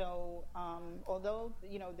 Okay, so although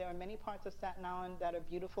there are many parts of Staten Island that are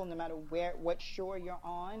beautiful, no matter what shore you're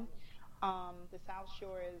on, the South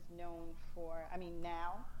Shore is known for. I mean,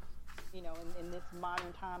 now, in this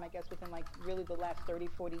modern time, I guess within like really the last 30,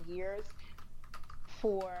 40 years,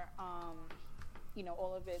 for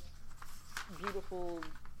all of its beautiful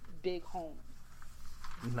big homes.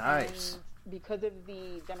 Nice. And because of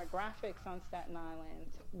the demographics on Staten Island,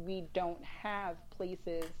 we don't have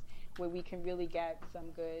places where we can really get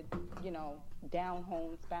some good, down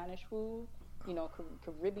home Spanish food,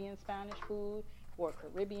 Caribbean Spanish food or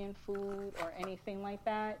Caribbean food or anything like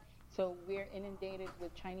that. So we're inundated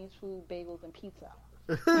with Chinese food, bagels, and pizza.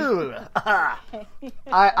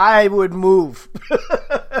 I would move.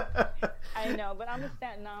 I know, but I'm a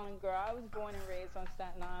Staten Island girl. I was born and raised on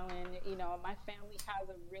Staten Island. My family has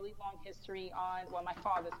a really long history my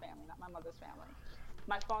father's family, not my mother's family.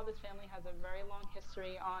 My father's family has a very long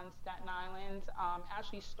history on Staten Island,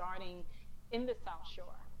 actually starting in the South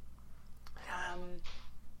Shore.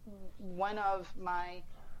 One of my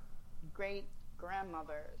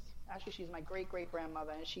great-grandmothers, actually she's my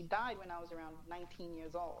great-great-grandmother, and she died when I was around 19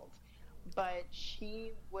 years old. But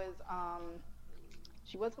she wasn't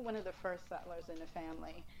one of the first settlers in the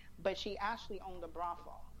family, but she actually owned a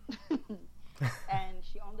brothel. And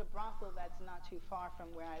she owned a brothel that's not too far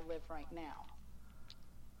from where I live right now.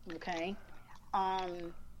 Okay?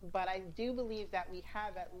 But I do believe that we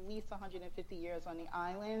have at least 150 years on the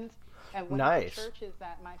island. And one of the churches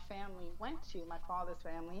that my family went to, my father's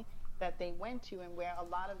family, that they went to, and where a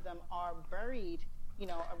lot of them are buried,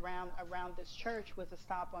 around this church, was a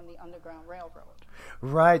stop on the Underground Railroad.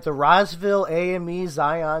 Right, the Roseville AME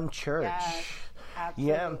Zion Church. Yes,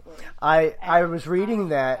 absolutely. Yeah, I was reading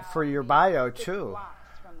that for your bio too.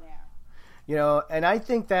 From there. And I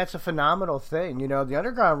think that's a phenomenal thing. The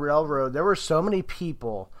Underground Railroad, there were so many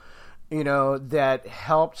people, that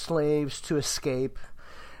helped slaves to escape.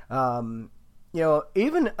 Even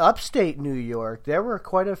upstate New York, there were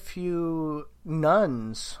quite a few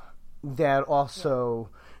nuns that also,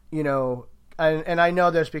 and I know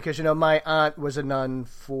this because, my aunt was a nun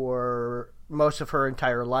for most of her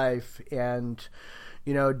entire life and,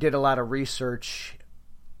 did a lot of research,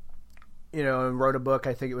 and wrote a book.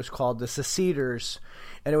 I think it was called The Seceders.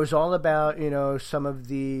 And it was all about, some of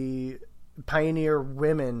the pioneer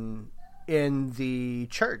women in the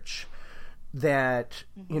church that,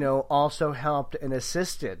 also helped and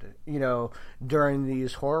assisted, during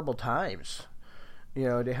these horrible times.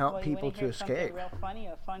 To help people to escape. Real funny,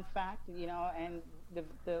 a fun fact, and the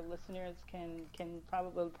listeners can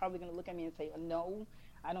probably going to look at me and say, no,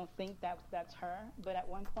 I don't think that's her. But at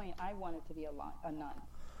one point, I wanted to be a nun.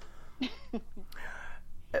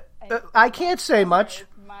 I can't say much.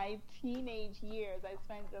 My teenage years, I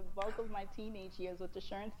spent the bulk of my teenage years with the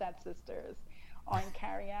Schoenstatt sisters on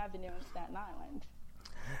Cary Avenue in Staten Island.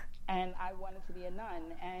 And I wanted to be a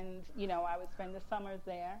nun, and I would spend the summers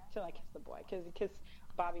there till I kissed the boy, kiss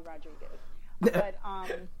Bobby Rodriguez. But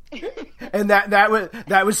and that was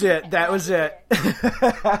it. That was it. Screw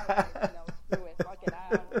it, fuck it. I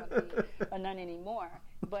don't want to be a nun anymore.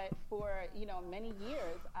 But for many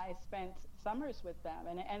years, I spent summers with them,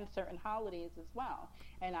 and certain holidays as well.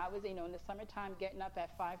 And I was in the summertime getting up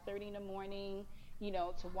at 5:30 in the morning.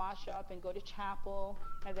 To wash up and go to chapel.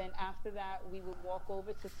 And then after that, we would walk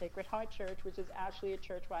over to Sacred Heart Church, which is actually a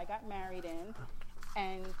church where I got married in,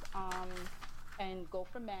 and go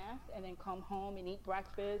for Mass, and then come home and eat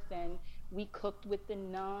breakfast. And we cooked with the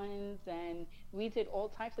nuns, and we did all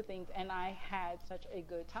types of things. And I had such a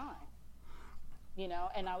good time,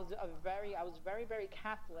 And I was very, very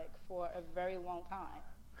Catholic for a very long time.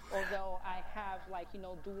 Although I have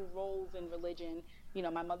dual roles in religion.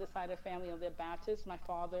 My mother's side of the family, they're Baptist. My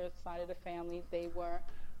father's side of the family, they were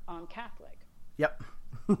Catholic. Yep.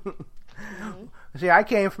 See, I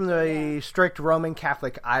came from the strict Roman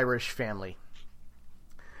Catholic Irish family.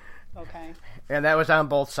 Okay. And that was on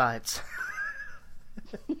both sides.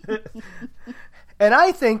 And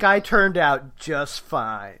I think I turned out just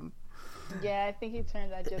fine. Yeah, I think you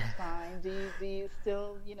turned out just fine. Do you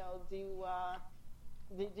still,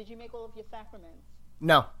 did you make all of your sacraments?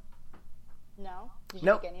 No. No? Did you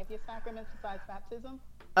Nope. make any of your sacraments besides baptism?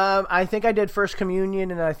 I think I did First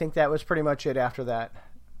Communion, and I think that was pretty much it after that.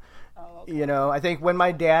 Oh, okay. I think when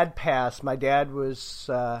my dad passed, my dad was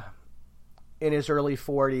in his early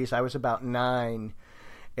 40s. I was about 9.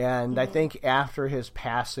 And I think after his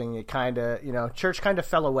passing, it kind of, church kind of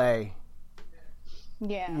fell away.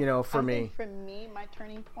 Yeah. For me. Think for me, my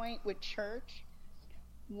turning point with church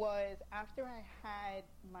was after I had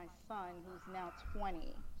my son, who's now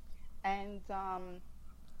 20. And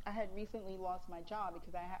I had recently lost my job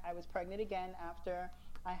because I was pregnant again after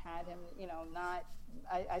I had him. Not.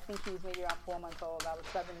 I think he was maybe around 4 months old. I was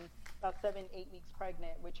about 7, 8 weeks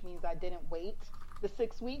pregnant, which means I didn't wait the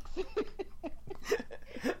 6 weeks.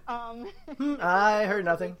 I heard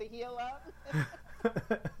nothing. To heal up.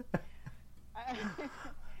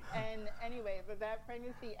 And anyway, but that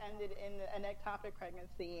pregnancy ended in an ectopic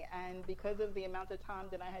pregnancy, and because of the amount of time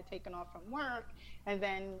that I had taken off from work, and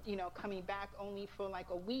then coming back only for like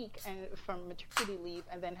a week and from maternity leave,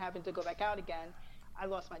 and then having to go back out again, I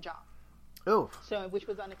lost my job. Oh. So, which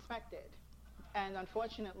was unexpected. And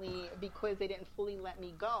unfortunately, because they didn't fully let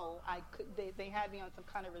me go, they had me on some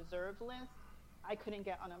kind of reserve list. I couldn't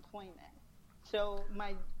get unemployment. So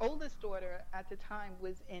my oldest daughter at the time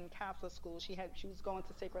was in Catholic school. She was going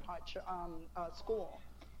to Sacred Heart school,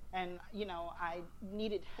 and I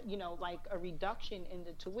needed like a reduction in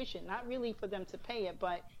the tuition, not really for them to pay it,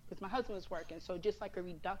 but because my husband was working, so just like a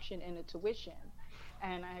reduction in the tuition.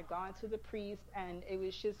 And I had gone to the priest, and it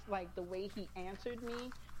was just like the way he answered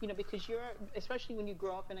me, because especially when you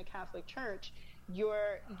grow up in a Catholic church, the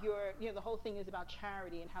whole thing is about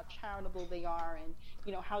charity and how charitable they are, and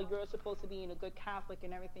how you're supposed to be a good Catholic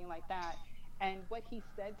and everything like that. And what he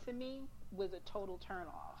said to me was a total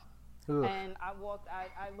turnoff. Ooh. And I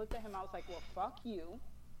looked at him, I was like, well, fuck you.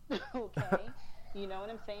 Okay. You know what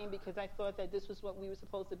I'm saying? Because I thought that this was what we were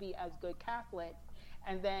supposed to be as good Catholics.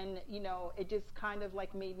 And then, it just kind of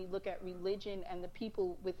like made me look at religion and the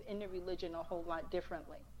people within the religion a whole lot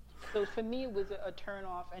differently. So for me, it was a turn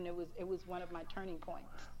off, and it was one of my turning points.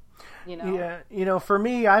 Yeah, for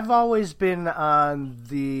me, I've always been on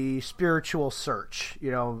the spiritual search,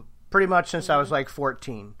 pretty much since I was like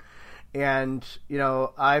 14. And,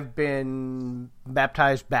 I've been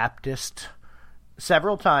baptized Baptist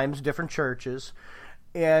several times, different churches.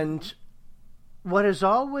 And what has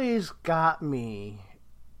always got me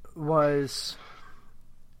was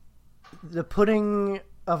the putting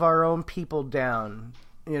of our own people down.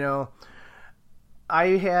 I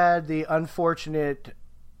had the unfortunate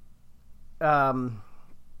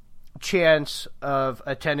chance of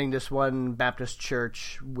attending this one Baptist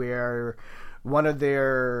church where one of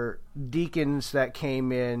their deacons that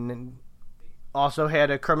came in also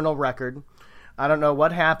had a criminal record. I don't know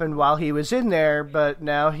what happened while he was in there, but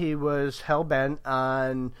now he was hell-bent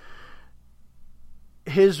on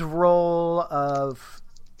his role of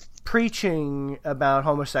preaching about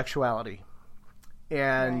homosexuality.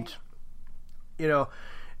 And, right.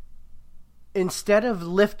 Instead of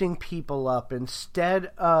lifting people up,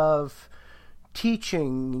 instead of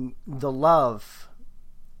teaching the love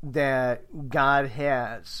that God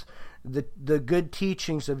has, the good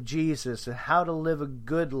teachings of Jesus and how to live a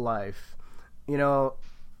good life,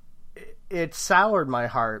 it soured my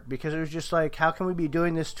heart, because it was just like, how can we be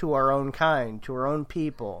doing this to our own kind, to our own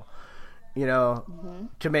people,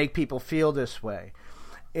 to make people feel this way?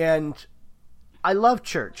 And I love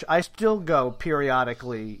church. I still go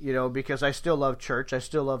periodically, because I still love church. I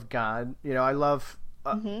still love God. I love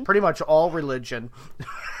pretty much all religion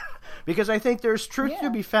because I think there's truth to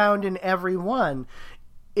be found in every one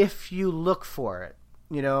if you look for it.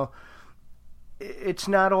 It's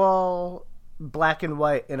not all black and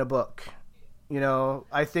white in a book.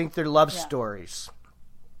 I think they're love stories.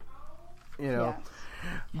 Yes.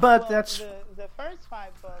 But that's the first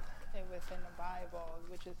 5 books within the Bible,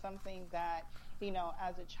 which is something that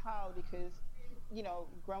as a child, because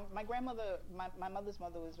my grandmother, my mother's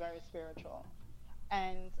mother was very spiritual,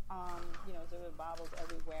 and there were Bibles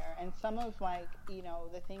everywhere, and some of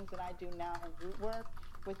the things that I do now in root work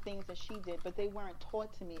were things that she did, but they weren't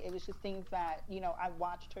taught to me. It was just things that I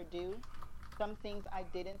watched her do. Some things I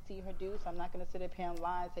didn't see her do, so I'm not going to sit up here and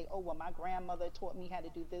lie and say, oh, well, my grandmother taught me how to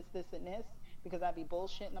do this, this, and this, because I'd be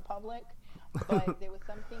bullshitting in the public. But there were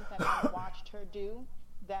some things that I watched her do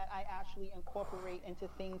that I actually incorporate into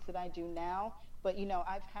things that I do now. But,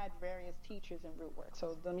 I've had various teachers in root work,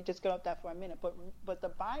 so let me just go up that for a minute. But the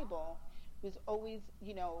Bible was always,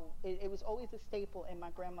 it was always a staple in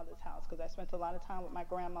my grandmother's house, because I spent a lot of time with my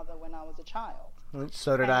grandmother when I was a child.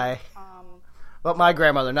 So did I. Well, my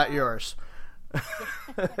grandmother, not yours.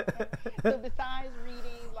 So besides reading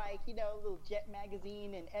little Jet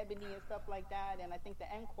magazine and Ebony and stuff like that, and I think the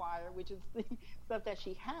Enquirer, which is the stuff that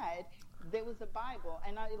she had, there was a Bible.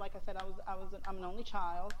 And like I said, I'm an only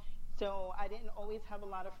child, so I didn't always have a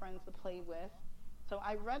lot of friends to play with, so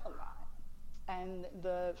I read a lot. And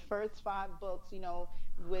the first 5 books,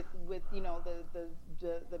 with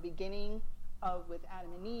the beginning of with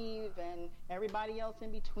Adam and Eve and everybody else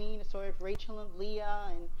in between, the story of Rachel and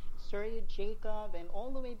Leah and story of Jacob, and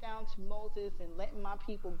all the way down to Moses and letting my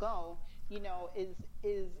people go,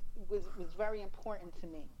 was very important to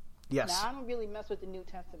me. Yes. Now, I don't really mess with the New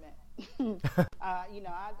Testament. I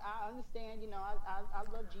understand, I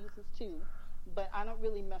love Jesus too, but I don't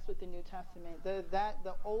really mess with the New Testament.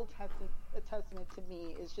 The Old Testament to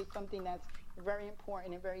me is just something that's very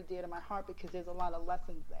important and very dear to my heart because there's a lot of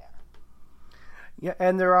lessons there. Yeah,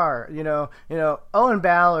 and there are, Owen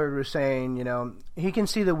Ballard was saying, he can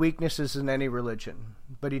see the weaknesses in any religion,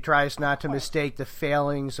 but he tries not to mistake the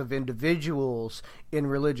failings of individuals in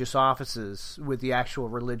religious offices with the actual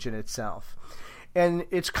religion itself. And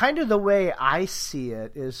it's kind of the way I see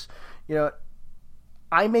it is,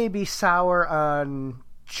 I may be sour on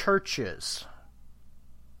churches,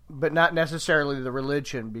 but not necessarily the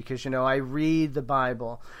religion because, I read the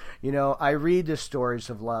Bible. I read the stories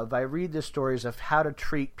of love. I read the stories of how to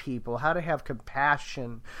treat people, how to have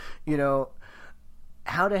compassion,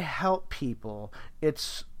 how to help people.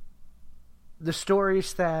 It's the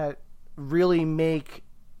stories that really make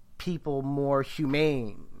people more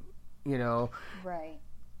humane, Right.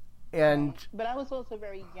 And right. But I was also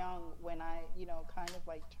very young when I, kind of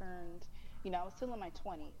like turned, I was still in my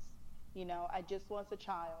 20s. I just lost a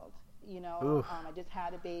child, I just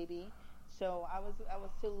had a baby. So I was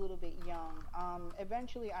still a little bit young.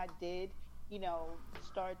 Eventually I did,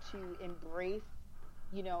 start to embrace,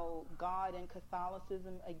 God and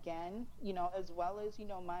Catholicism again, as well as,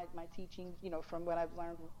 my teachings, from what I've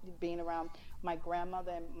learned being around my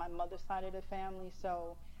grandmother and my mother's side of the family.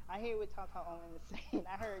 So I hear what Tata Owen was saying.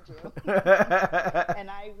 I heard you. And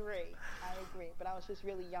I agree. But I was just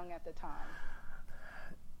really young at the time.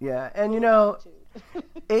 Yeah. And,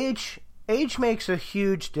 age makes a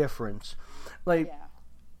huge difference.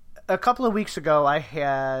 A couple of weeks ago, I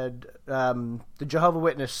had the Jehovah's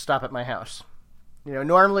Witness stop at my house.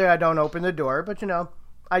 Normally I don't open the door, but,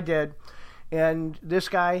 I did. And this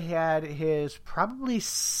guy had his probably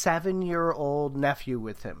 7-year-old nephew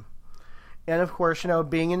with him. And, of course,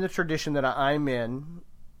 being in the tradition that I'm in,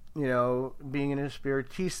 being an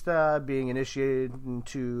Espiritista, being initiated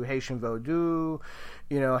into Haitian Vodou,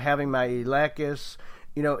 having my Elekis,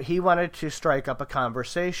 he wanted to strike up a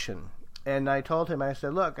conversation. And I told him, I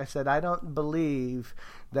said, look, I don't believe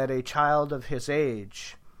that a child of his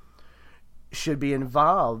age should be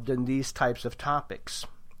involved in these types of topics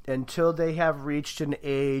until they have reached an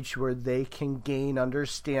age where they can gain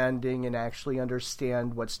understanding and actually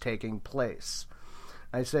understand what's taking place.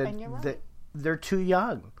 I said, right. They're too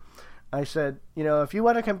young. I said, if you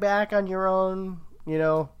want to come back on your own,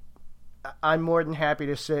 I'm more than happy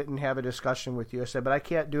to sit and have a discussion with you. I said, but I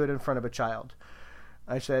can't do it in front of a child.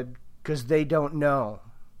 I said, because they don't know.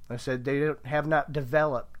 I said, they have not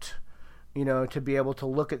developed, to be able to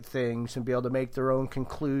look at things and be able to make their own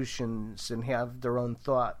conclusions and have their own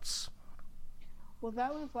thoughts. Well,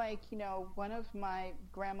 that was like, one of my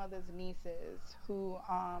grandmother's nieces who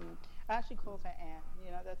actually calls her aunt.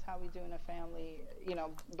 That's how we do in a family,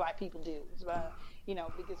 Black people do. But,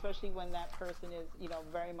 because especially when that person is,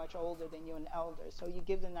 very much older than you, an elder. So you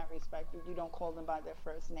give them that respect. You don't call them by their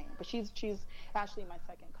first name. But she's actually my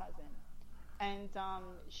second cousin. And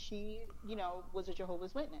she, was a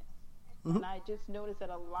Jehovah's Witness. Mm-hmm. And I just noticed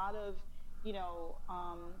that a lot of,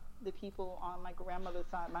 the people on my grandmother's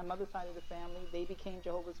side, my mother's side of the family, they became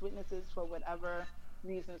Jehovah's Witnesses for whatever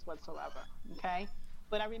reasons whatsoever. Okay?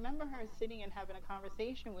 But I remember her sitting and having a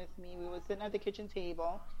conversation with me. We were sitting at the kitchen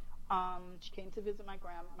table. She came to visit my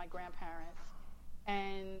grandparents,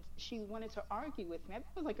 and she wanted to argue with me. I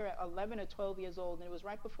think it was like her 11 or 12 years old, and it was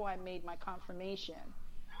right before I made my confirmation,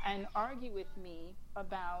 and argue with me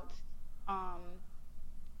about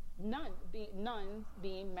nuns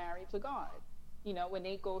being married to God. When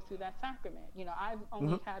they go through that sacrament. I've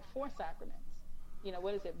only had 4 sacraments.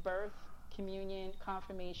 What is it? Birth, communion,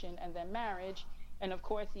 confirmation, and then marriage. And, of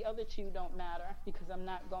course, the other 2 don't matter because I'm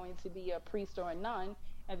not going to be a priest or a nun.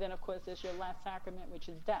 And then, of course, there's your last sacrament, which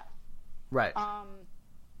is death. Right.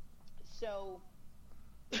 So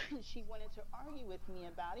she wanted to argue with me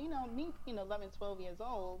about, me being 11, 12 years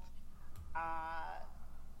old,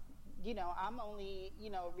 I'm only,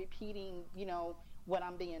 repeating, what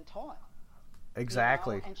I'm being taught.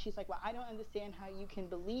 Exactly. And she's like, well, I don't understand how you can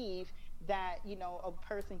believe that, a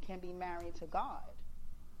person can be married to God.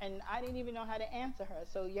 And I didn't even know how to answer her.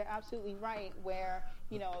 So you're absolutely right where,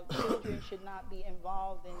 children should not be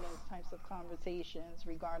involved in those types of conversations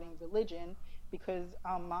regarding religion because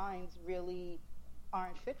our minds really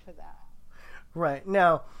aren't fit for that. Right.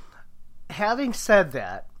 Now, having said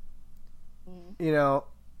that,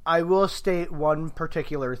 I will state one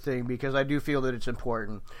particular thing because I do feel that it's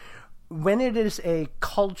important. When it is a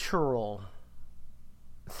cultural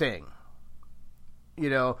thing,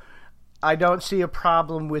 I don't see a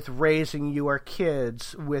problem with raising your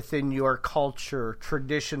kids within your culture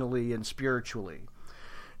traditionally and spiritually.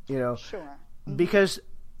 Sure. Because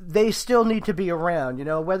they still need to be around,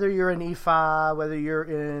 whether you're in Ifa, whether you're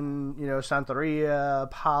in, Santeria,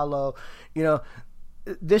 Palo,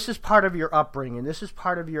 this is part of your upbringing. This is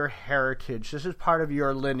part of your heritage. This is part of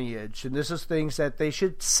your lineage. And this is things that they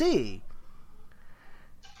should see.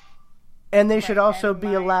 And they should also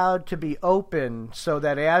be allowed to be open so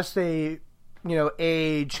that as they,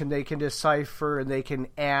 age and they can decipher and they can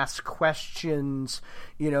ask questions,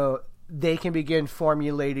 they can begin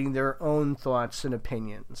formulating their own thoughts and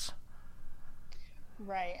opinions.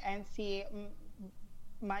 Right. And see,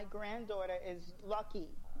 my granddaughter is lucky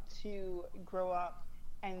to grow up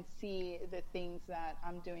and see the things that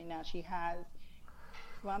I'm doing now. She has,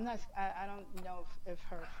 well, I don't know if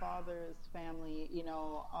her father's family,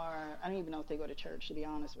 I don't even know if they go to church, to be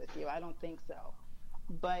honest with you. I don't think so.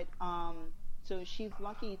 But, so she's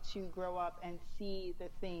lucky to grow up and see the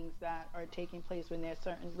things that are taking place when there's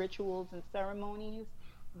certain rituals and ceremonies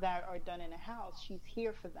that are done in a house. She's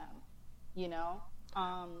here for them,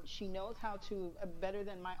 She knows how to, better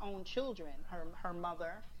than my own children, her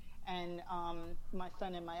mother and my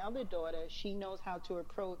son and my other daughter, she knows how to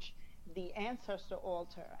approach the ancestor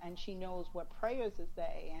altar, and she knows what prayers to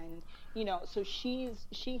say, and so she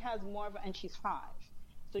has more of, and she's 5.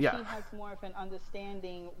 So she has more of an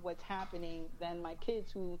understanding what's happening than my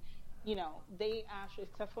kids who, they actually,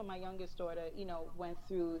 except for my youngest daughter, went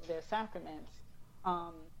through their sacraments.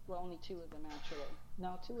 Well, only 2 of them actually.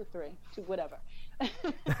 No, 2 or 3, 2, whatever.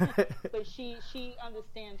 But she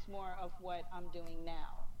understands more of what I'm doing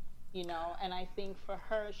now, and I think for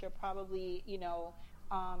her, she'll probably,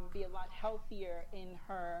 be a lot healthier in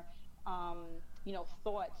her,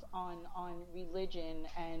 thoughts on religion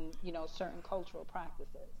and, certain cultural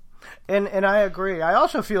practices. And I agree. I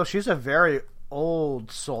also feel she's a very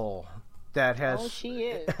old soul that has she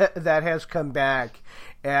is. that has come back,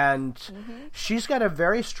 and she's got a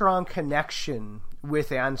very strong connection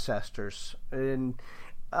with ancestors, and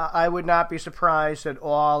I would not be surprised at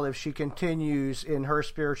all if she continues in her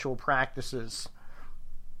spiritual practices.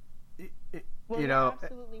 Well, you're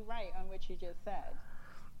absolutely right on what you just said.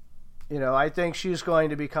 I think she's going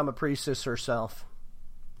to become a priestess herself.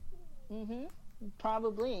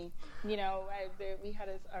 Probably. We had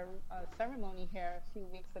a ceremony here a few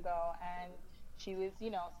weeks ago, and she was,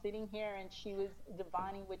 sitting here and she was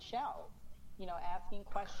divining with shells, asking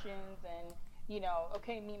questions and,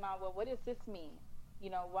 okay, Mima, well, what does this mean?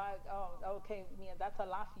 Why? Oh, okay, Mia, that's a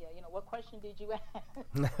lafia. What question did you ask?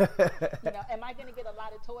 Am I going to get a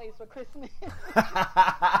lot of toys for Christmas?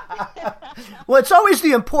 Well, it's always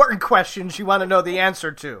the important questions you want to know the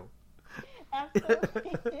answer to.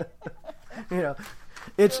 Absolutely.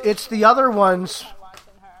 It's the other ones.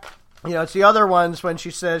 It's the other ones when she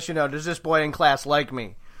says, does this boy in class like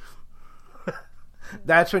me?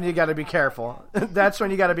 That's when you got to be careful. That's when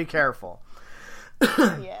you got to be careful.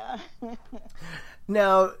 Yeah.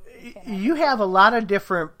 Now, you have a lot of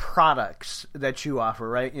different products that you offer,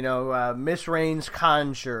 right? Miss Rain's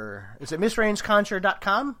Conjure. Is it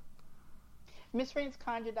MissRainsConjure.com?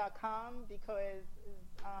 MissRainsConjure.com, because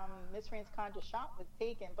Miss Rain's Conjure shop was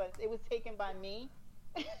taken, but it was taken by me.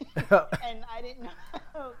 And I didn't know.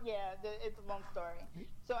 Yeah, it's a long story.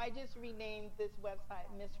 So I just renamed this website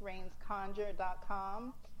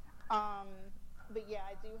MissRainsConjure.com. But yeah,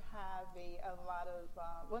 I do have a lot of,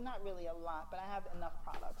 well, not really a lot, but I have enough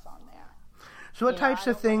products on there. So what types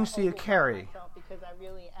of things do you carry? Because I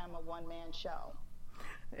really am a one-man show.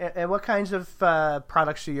 And what kinds of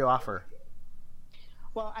products do you offer?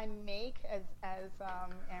 Well, I make, as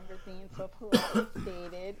Amberzine so politely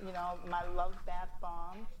stated, my love bath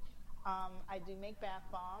bombs. I do make bath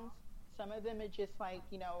bombs. Some of them are just like,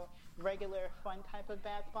 regular fun type of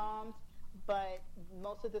bath bombs. But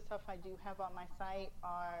most of the stuff I do have on my site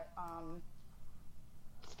are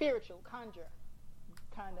spiritual, conjure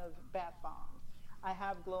kind of bath bombs. I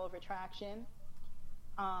have Glow of Attraction,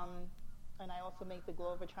 and I also make the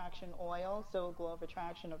Glow of Attraction oil, so Glow of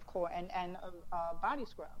Attraction, of course, and body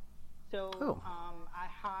scrub. So I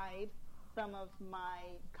hide some of my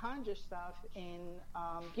conjure stuff in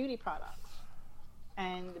beauty products.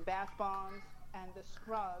 And the bath bombs and the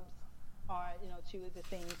scrubs are, 2 of the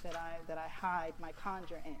things that I hide my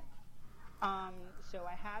conjure in. So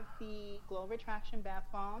I have the Glow of Attraction bath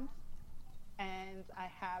bombs, and I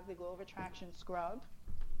have the Glow of Attraction scrub.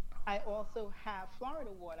 I also have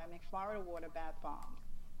Florida water. I make Florida water bath bombs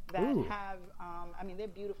that have, they're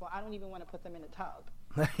beautiful. I don't even want to put them in a tub,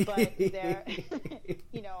 but they're,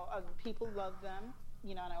 people love them.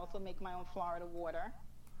 And I also make my own Florida water.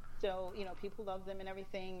 So, people love them and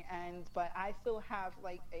everything, but I still have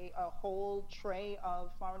like a whole tray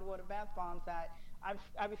of Florida water bath bombs that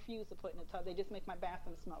I refuse to put in the tub. They just make my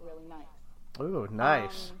bathroom smell really nice. Ooh,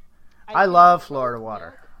 nice. I love Florida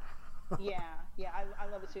water. Yeah, I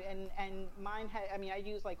love it too. And mine I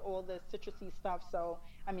use like all the citrusy stuff, so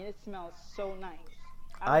it smells so nice.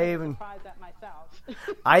 I was surprised at myself.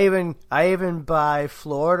 I even buy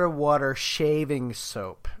Florida water shaving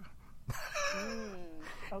soap.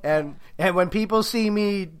 Okay. And when people see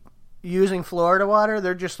me using Florida water,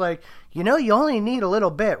 they're just like, you only need a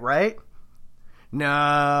little bit, right?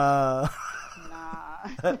 No. Nah.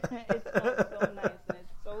 It smells so nice and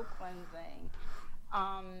it's so cleansing.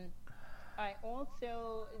 I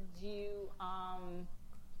also do,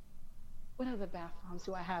 what other bath bombs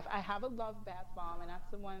do I have? I have a Love bath bomb, and that's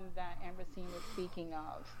the one that Ambrosine was speaking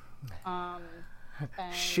of.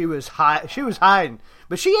 She was hiding,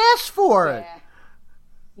 but she asked for it.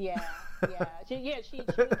 Yeah. She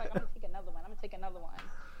was like, I'm gonna take another one.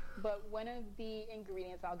 But one of the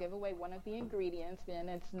ingredients, I'll give away one of the ingredients, and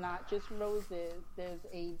it's not just roses. There's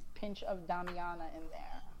a pinch of Damiana in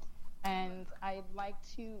there. And I like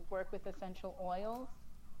to work with essential oils.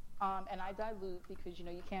 And I dilute because,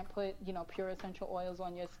 you can't put, pure essential oils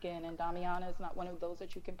on your skin. And Damiana is not one of those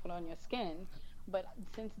that you can put on your skin. But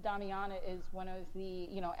since Damiana is one of the,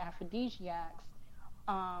 aphrodisiacs,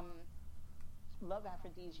 love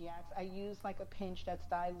aphrodisiacs, I use like a pinch that's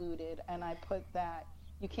diluted, and I put that.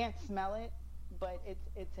 You can't smell it, but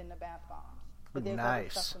it's in the bath bombs. But there's other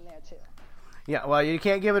stuff in there too. Yeah, well, you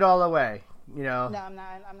can't give it all away, No, I'm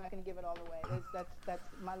not going to give it all away. That's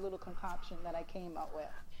my little concoction that I came up with.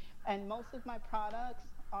 And most of my products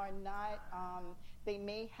are not. They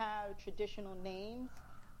may have traditional names,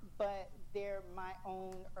 but they're my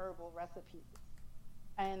own herbal recipes.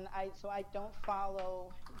 And I don't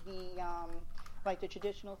follow the like the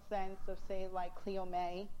traditional scents of, say, like Cleo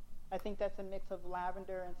May. I think that's a mix of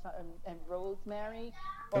lavender and rosemary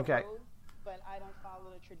or rose, but I don't follow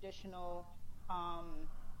the traditional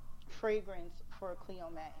fragrance for Cleo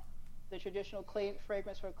May. The traditional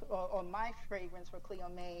fragrance or my fragrance for Cleo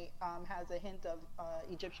May has a hint of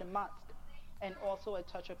Egyptian musk and also a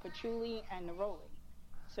touch of patchouli and neroli.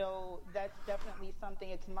 So that's definitely something.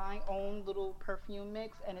 It's my own little perfume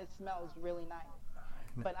mix, and it smells really nice.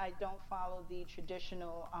 But I don't follow the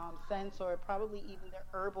traditional scents or probably even the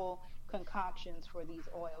herbal concoctions for these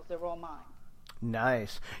oils. They're all mine.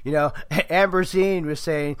 Nice. Ambrosine was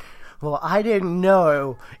saying, well, I didn't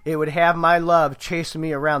know it would have my love chasing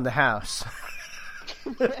me around the house.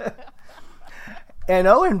 And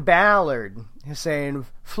Owen Ballard is saying,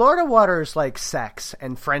 Florida water is like sex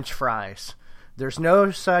and French fries. There's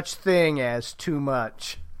no such thing as too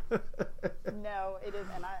much. No, it is,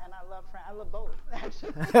 and I love both,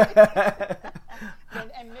 actually.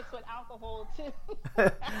 and mixed with alcohol too.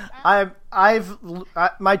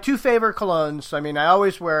 My two favorite colognes. I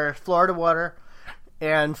always wear Florida water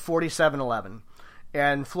and 4711,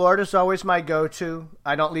 and Florida's always my go-to.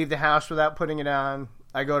 I don't leave the house without putting it on.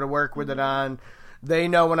 I go to work with it on. They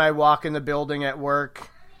know when I walk in the building at work,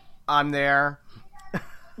 I'm there.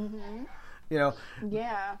 Mm-hmm.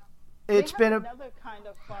 Yeah. It's been another kind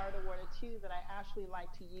of Florida water too that I actually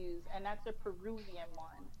like to use, and that's a Peruvian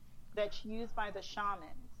one that's used by the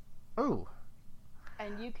shamans. Oh.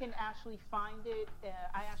 And you can actually find it.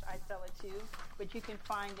 I sell it too, but you can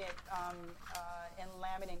find it in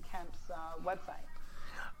Lamont and Kemp's website.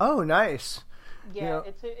 Oh, nice. Yeah,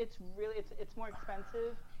 it's more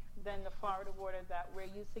expensive than the Florida water that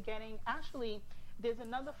we're used to getting. Actually, there's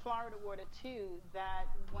another Florida water too that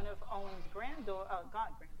one of Owen's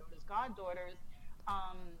goddaughters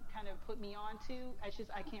kind of put me on to.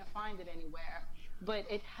 I can't find it anywhere, but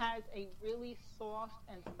it has a really soft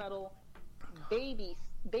and subtle baby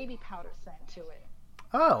powder scent to it.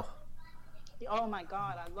 Oh my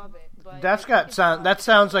God, I love it. But that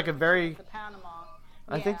sounds like a very. Panama.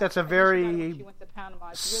 I think that's a very really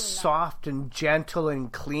soft and gentle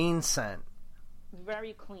and clean scent.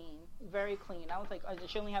 Very clean. Very clean. I was like,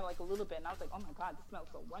 she only had like a little bit, and I was like, oh my God, this smells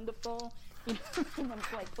so wonderful. I'm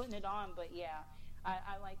like putting it on, but yeah,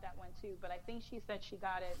 I like that one too. But I think she said she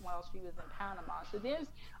got it while she was in Panama. So there's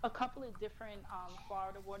a couple of different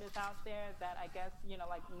Florida waters out there that I guess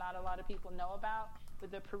like not a lot of people know about.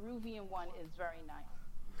 But the Peruvian one is very nice,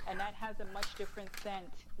 and that has a much different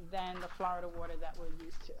scent than the Florida water that we're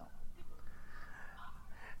used to.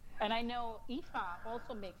 And I know Ifa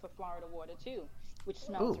also makes a Florida water too, which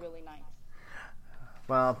smells really nice.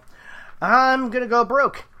 Well, I'm going to go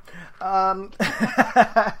broke. I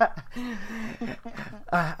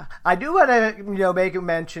do want to, make a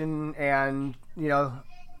mention and,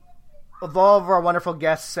 of all of our wonderful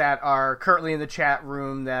guests that are currently in the chat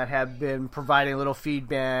room that have been providing little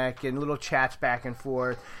feedback and little chats back and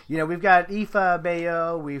forth. We've got Aoife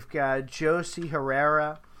Bayo, we've got Josie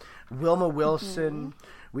Herrera, Wilma Wilson,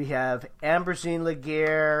 we have Ambrosine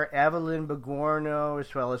Laguerre, Evelyn Bagorno,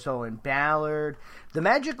 as well as Owen Ballard. The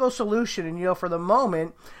Magical Solution, and for the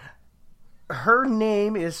moment, her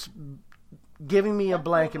name is giving me a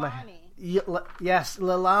blank in my head. Yes,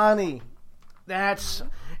 Lilani. That's,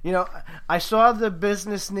 I saw the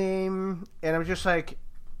business name, and I'm just like,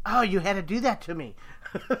 oh, you had to do that to me.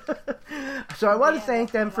 So I want to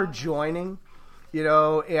thank them for joining,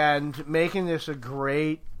 and making this a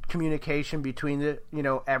great communication between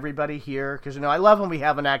everybody here. Because, I love when we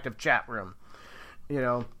have an active chat room,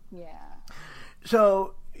 Yeah.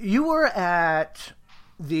 So you were at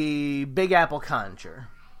the Big Apple Conjure.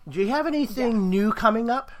 Do you have anything new coming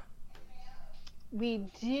up? We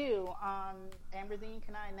do. Ambrosine,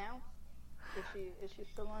 can I announce? Is she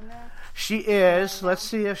still on there? She is. Let's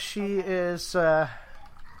see if she is.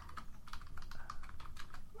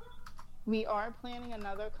 We are planning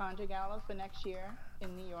another Conjure Gala for next year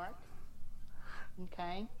in New York.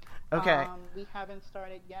 Okay. Okay. We haven't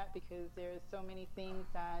started yet because there's so many things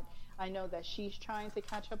that I know that she's trying to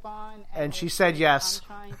catch up on. And she said yes.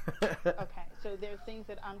 Okay. So there's things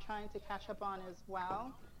that I'm trying to catch up on as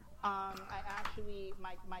well. I actually,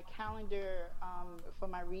 my calendar for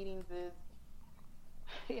my readings is,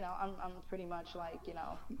 I'm pretty much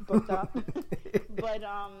booked up. But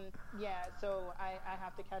so I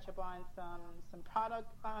have to catch up on some product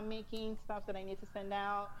making stuff that I need to send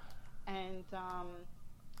out, and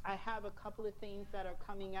I have a couple of things that are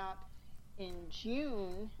coming up in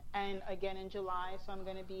June and again in July. So I'm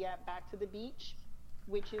going to be at Back to the Beach,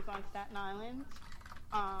 which is on Staten Island.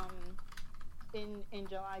 In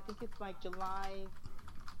July, I think it's July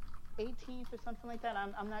 18th or something like that.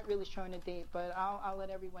 I'm not really showing a date, but I'll let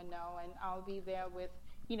everyone know, and I'll be there with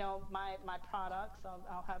my products.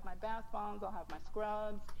 I'll have my bath bombs, I'll have my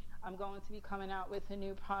scrubs. I'm going to be coming out with a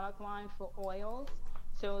new product line for oils,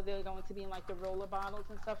 so they're going to be in the roller bottles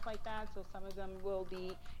and stuff like that. So some of them will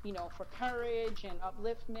be for courage and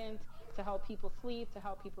upliftment, to help people sleep, to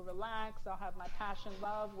help people relax. I'll have my Passion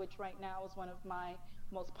Love, which right now is one of my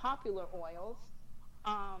most popular oils.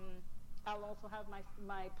 I'll also have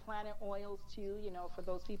my planet oils too, for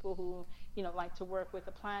those people who, like to work with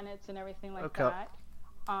the planets and everything like that.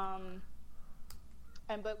 But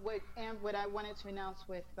what I wanted to announce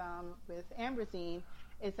with Ambrosine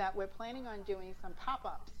is that we're planning on doing some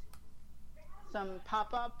pop-ups,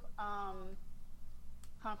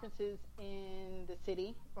 conferences in the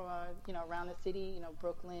city, or around the city,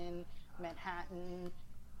 Brooklyn, Manhattan.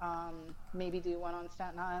 Maybe do one on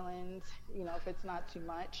Staten Island, if it's not too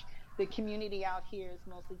much. The community out here is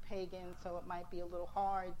mostly pagan, so it might be a little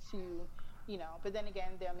hard to, but then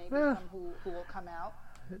again, there may be some who will come out.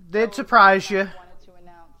 They'd surprise you. I wanted to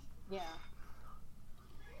announce,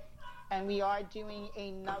 And we are doing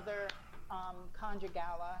another Conjure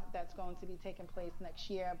Gala that's going to be taking place next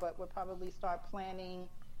year, but we'll probably start planning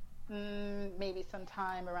maybe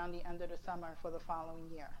sometime around the end of the summer for the following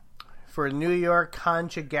year. For New York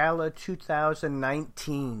Conjure Gala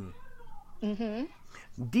 2019.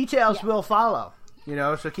 Details will follow,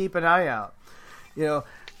 so keep an eye out.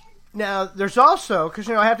 Now there's also, because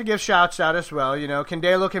I have to give shouts out as well.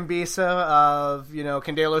 Candelo Cambisa of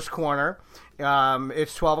Candelo's Corner.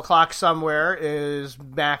 It's 12 o'clock somewhere is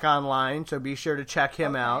back online, so be sure to check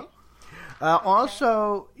him out.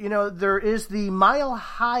 Also, there is the Mile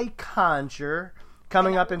High Conjure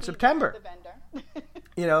coming up in September.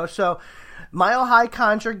 So Mile High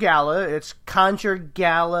Conjure Gala, it's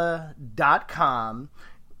conjuregala.com.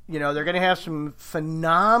 They're going to have some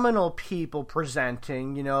phenomenal people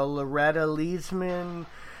presenting, Loretta Leesman,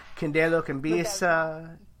 Candelo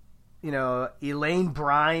Cambisa, Elaine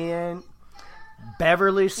Bryant,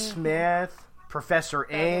 Beverly Smith, Professor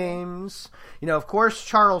Ames, of course,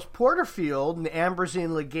 Charles Porterfield and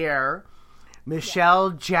Ambrosine Laguerre, Michelle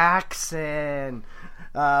Jackson,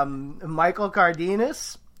 Michael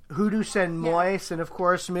Cardenas, Hoodoo Sen Moise, and of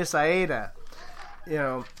course Miss Aida.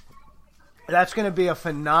 That's going to be a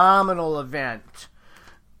phenomenal event.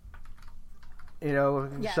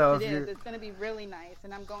 Yes, so it is. It's going to be really nice,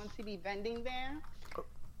 and I'm going to be vending there.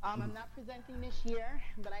 I'm not presenting this year,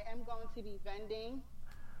 but I am going to be vending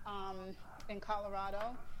in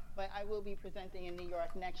Colorado, but I will be presenting in New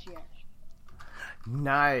York next year.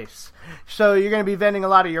 Nice. So you're going to be vending a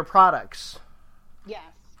lot of your products.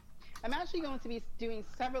 Yes. I'm actually going to be doing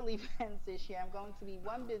several events this year. I'm going to be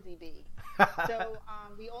one busy bee. So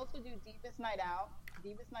we also do Divas Night Out.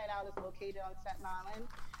 Divas Night Out is located on Staten Island.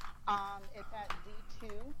 It's at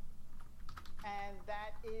D2 and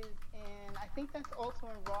that is in, I think that's also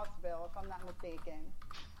in Rossville, if I'm not mistaken.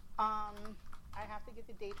 I have to get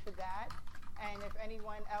the date for that. And if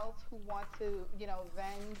anyone else who wants to,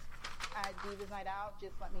 vend at Divas Night Out,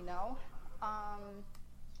 just let me know.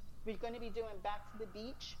 We're going to be doing Back to the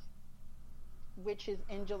Beach, which is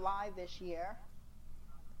in July this year.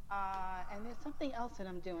 And there's something else that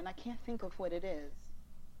I'm doing. I can't think of what it is.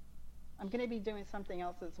 I'm going to be doing something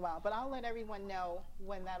else as well. But I'll let everyone know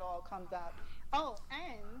when that all comes up. Oh,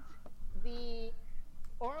 and the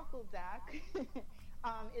Oracle deck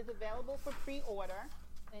is available for pre-order,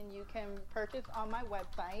 and you can purchase on my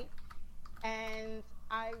website. And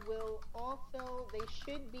I will also, they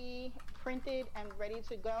should be printed and ready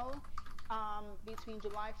to go between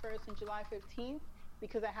July 1st and July 15th,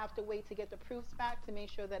 because I have to wait to get the proofs back to make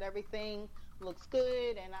sure that everything looks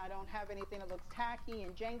good and I don't have anything that looks tacky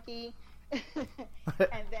and janky.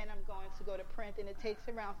 And then I'm going to go to print, and it takes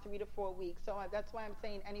around 3 to 4 weeks. So that's why I'm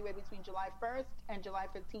saying anywhere between July 1st and July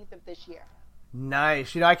 15th of this year.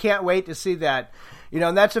 Nice. I can't wait to see that.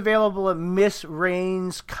 And that's available at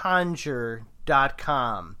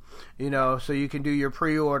MissRainsConjure.com. So you can do your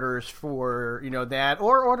pre-orders for, that,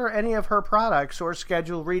 or order any of her products or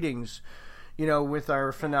schedule readings, with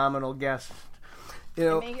our phenomenal guests.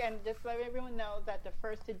 And just let everyone know that the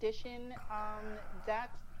first edition deck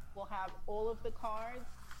will have all of the cards.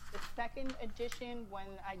 The second edition,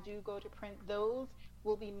 when I do go to print those,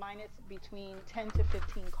 will be minus between 10 to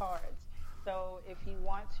 15 cards. So if you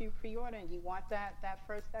want to pre-order and you want that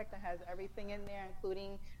first deck that has everything in there,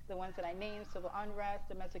 including the ones that I named, civil unrest,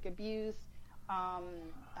 domestic abuse,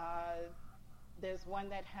 there's one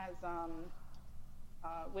that has,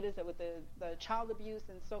 with the child abuse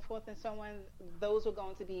and so forth and so on, those are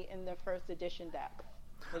going to be in the first edition deck.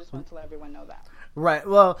 I just want to let everyone know that. Right.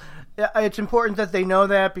 Well, it's important that they know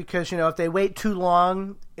that, because, if they wait too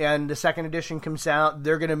long and the second edition comes out,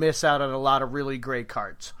 they're going to miss out on a lot of really great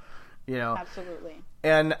cards. Absolutely.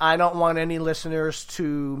 And I don't want any listeners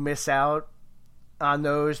to miss out on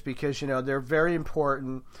those, because, they're very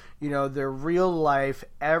important. They're real life,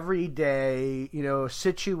 everyday,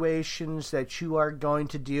 situations that you are going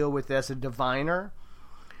to deal with as a diviner,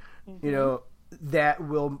 that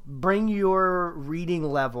will bring your reading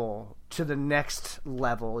level to the next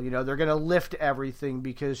level. They're going to lift everything,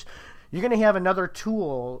 because you're going to have another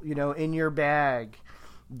tool, in your bag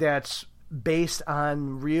that's based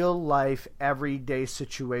on real life, everyday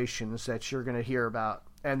situations that you're going to hear about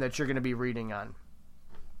and that you're going to be reading on.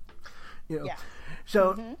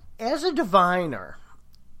 So as a diviner,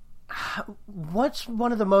 what's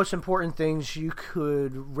one of the most important things you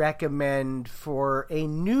could recommend for a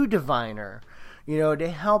new diviner, to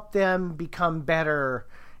help them become better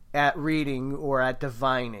at reading or at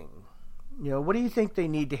divining? What do you think they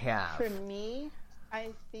need to have? For me,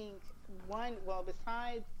 I think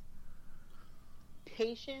besides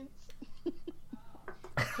patience,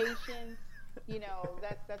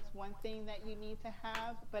 that's one thing that you need to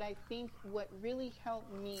have. But I think what really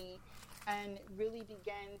helped me and really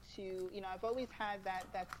began to, I've always had that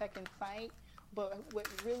second sight, but what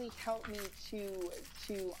really helped me to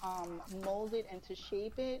mold it and to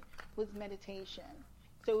shape it was meditation.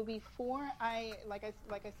 So before like I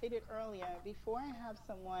stated earlier, before I have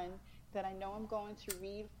someone that I know I'm going to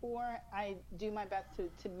read for, I do my best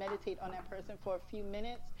to meditate on that person for a few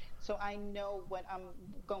minutes, so I know what I'm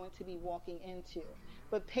going to be walking into.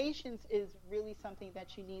 But patience is really something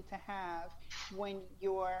that you need to have when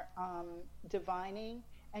you're divining,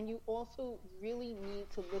 and you also really need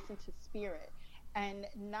to listen to spirit and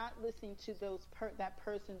not listen to that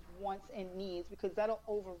person's wants and needs, because that'll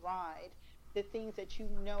override the things that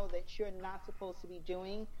that you're not supposed to be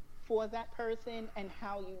doing for that person and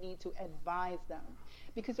how you need to advise them.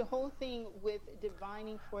 Because the whole thing with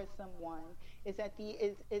divining for someone is that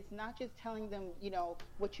it's not just telling them,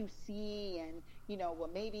 what you see and,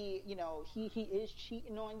 maybe, he is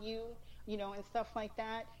cheating on you, and stuff like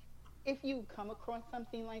that. If you come across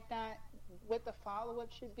something like that, what the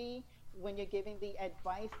follow-up should be when you're giving the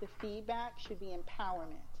advice, the feedback should be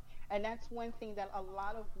empowerment. And that's one thing that a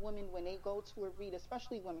lot of women, when they go to a read,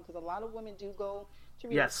 especially women, because a lot of women do go to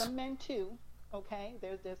read. Yes. Some men too, okay?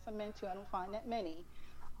 There's some men too. I don't find that many.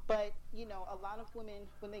 But, a lot of women,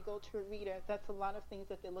 when they go to a reader, that's a lot of things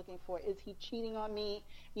that they're looking for. Is he cheating on me?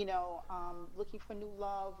 Looking for new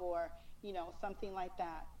love, or, something like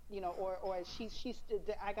that. Or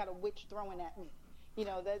I got a witch throwing at me.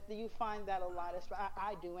 That you find that a lot.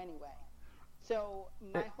 I do anyway. So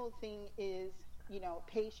my whole thing is,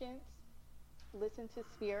 patience, listen to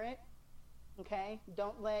spirit, okay?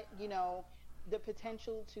 Don't let, the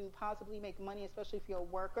potential to possibly make money, especially if you're a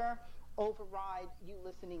worker, override you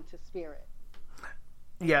listening to spirit.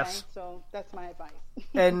 Yes. So that's my advice.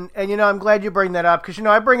 and I'm glad you bring that up, because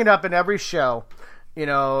I bring it up in every show,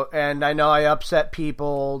 and I know I upset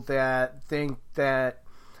people that think that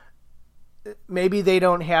maybe they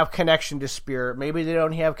don't have connection to spirit, maybe they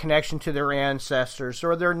don't have connection to their ancestors,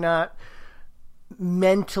 or they're not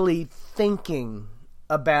mentally thinking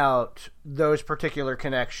about those particular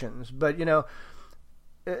connections. But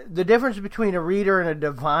the difference between a reader and a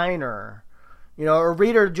diviner, a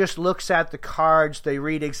reader just looks at the cards, they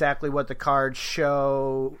read exactly what the cards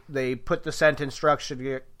show, they put the sentence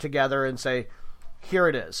structure together and say, here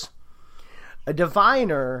it is. A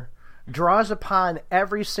diviner draws upon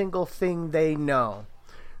every single thing they know.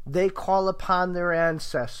 They call upon their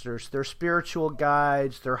ancestors, their spiritual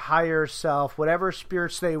guides, their higher self, whatever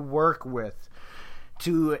spirits they work with,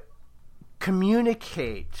 to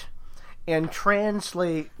communicate and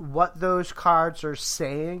translate what those cards are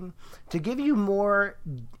saying, to give you more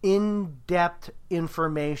in-depth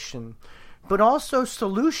information, but also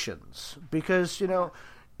solutions. Because,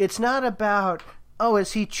 it's not about, oh,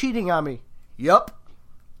 is he cheating on me? Yup.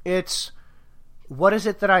 It's, what is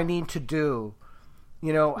it that I need to do?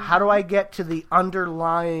 How do I get to the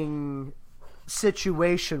underlying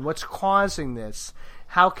situation? What's causing this?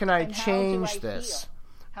 How can I change this?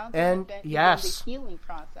 And yes, the healing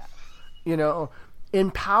process.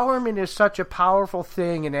 Empowerment is such a powerful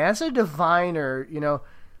thing. And as a diviner,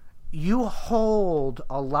 you hold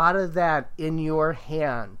a lot of that in your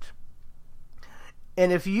hand.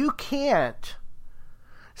 And if you can't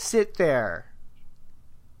sit there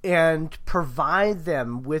and provide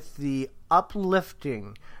them with the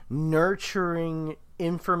uplifting, nurturing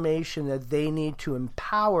information that they need to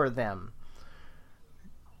empower them,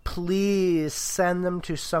 please send them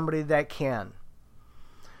to somebody that can.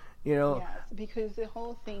 Yes, because the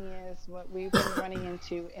whole thing is what we've been running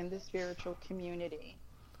into in the spiritual community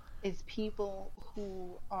is people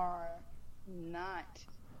who are not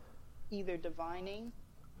either divining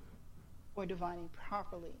or divining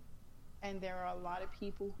properly. And there are a lot of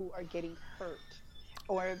people who are getting hurt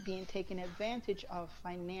or being taken advantage of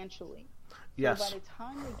financially. Yes. So by the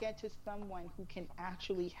time they get to someone who can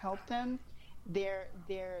actually help them, they're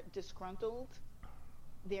disgruntled,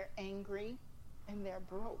 they're angry, and they're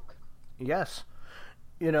broke. Yes.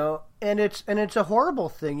 And it's a horrible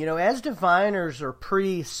thing. As diviners or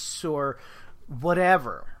priests or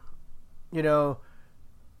whatever,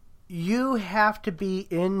 you have to be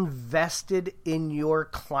invested in your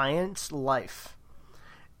client's life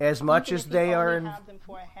as much as they are. Even if you only have them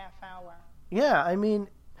for a half hour. Yeah, I mean,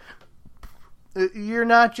 you're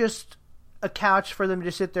not just a couch for them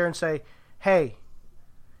to sit there and say, hey,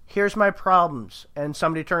 here's my problems. And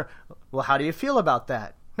somebody well, how do you feel about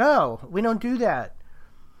that? No, we don't do that.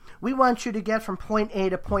 We want you to get from point A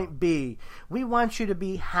to point B. We want you to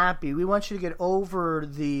be happy. We want you to get over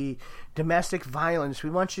the domestic violence. We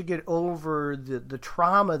want you to get over the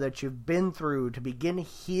trauma that you've been through, to begin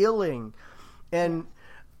healing. And,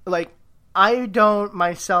 I don't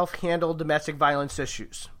myself handle domestic violence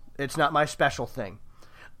issues. It's not my special thing.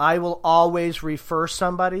 I will always refer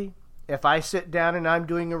somebody. If I sit down and I'm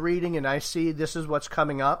doing a reading and I see this is what's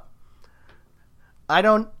coming up, I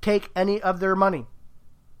don't take any of their money.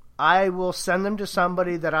 I will send them to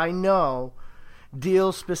somebody that I know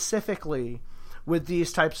deals specifically with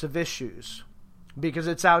these types of issues, because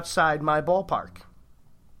it's outside my ballpark.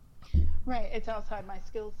 Right, it's outside my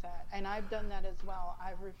skill set, and I've done that as well.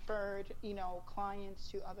 I've referred, clients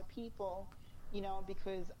to other people,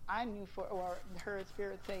 because I knew or heard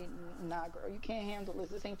spirit say, nah, girl, you can't handle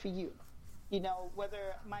this. This ain't for you.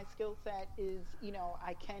 Whether my skill set is,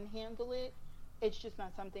 I can handle it, it's just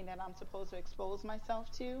not something that I'm supposed to expose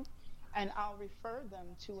myself to. And I'll refer them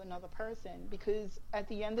to another person, because at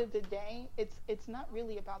the end of the day, it's not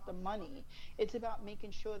really about the money. It's about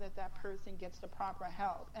making sure that that person gets the proper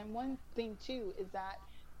help. And one thing too is that,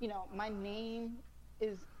 my name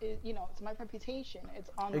is it's my reputation. It's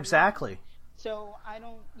on the exactly. line. So I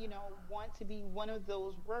don't, want to be one of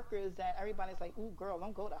those workers that everybody's like, ooh, girl,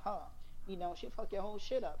 don't go to her. She'll fuck your whole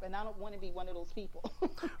shit up. And I don't want to be one of those people.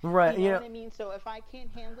 Right. You know what I mean? So if I can't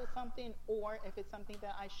handle something, or if it's something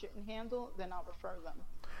that I shouldn't handle, then I'll refer them.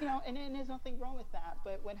 And then there's nothing wrong with that.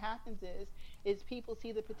 But what happens is people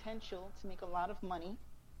see the potential to make a lot of money.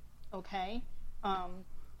 Okay? I'm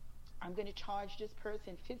going to charge this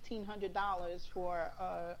person $1,500 for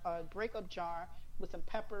a breakup jar with some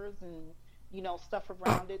peppers and stuff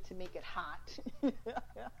around it to make it hot.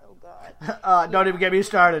 Oh, God. Don't even get me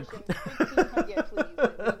started. Yeah, please.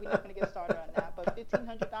 We're not going to get started on that. But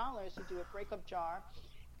 $1,500 to do a breakup jar.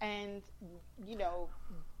 And,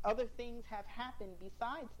 other things have happened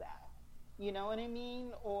besides that. You know what I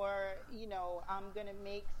mean? Or, I'm going to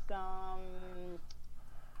make some,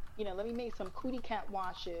 let me make some cootie cat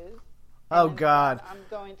washes. Oh, And God. I'm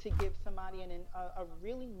going to give somebody a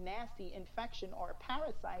really nasty infection or a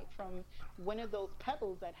parasite from one of those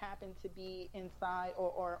petals that happen to be inside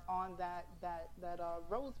or on that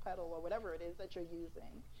rose petal or whatever it is that you're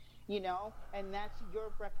using, and that's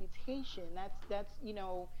your reputation.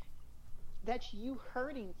 That's you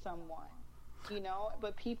hurting someone.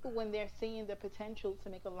 But people, when they're seeing the potential to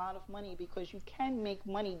make a lot of money, because you can make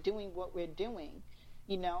money doing what we're doing,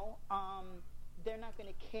 they're not going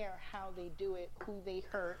to care how they do it, who they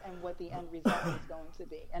hurt, and what the end result is going to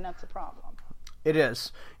be. And that's a problem. It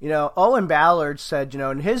is. Owen Ballard said,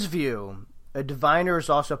 in his view, a diviner is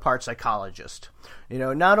also part psychologist.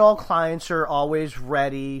 Not all clients are always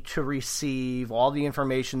ready to receive all the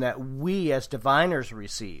information that we as diviners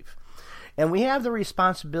receive. And we have the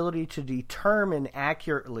responsibility to determine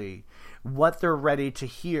accurately what they're ready to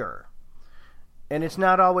hear. And it's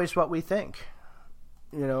not always what we think.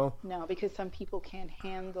 No, because some people can't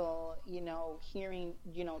handle, hearing,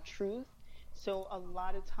 truth. So a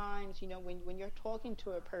lot of times, when you're talking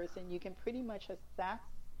to a person, you can pretty much assess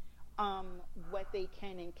what they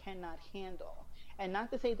can and cannot handle. And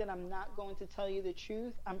not to say that I'm not going to tell you the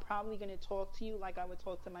truth. I'm probably going to talk to you like I would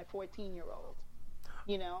talk to my 14-year-old.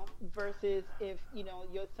 Versus if,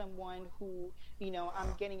 you're someone who,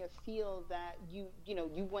 I'm getting a feel that you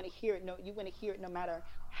want to hear it. No, you want to hear it no matter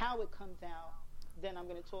how it comes out. Then I'm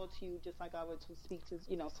going to talk to you just like I would speak to,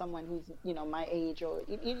 someone who's, my age, or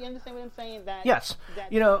you understand what I'm saying? That yes,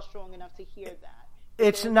 that's not strong enough to hear that.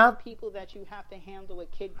 It's there's not people that you have to handle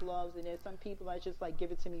with kid gloves, and there's some people that just like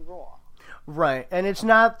give it to me raw. Right, and it's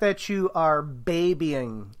not that you are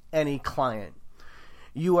babying any client.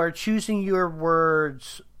 You are choosing your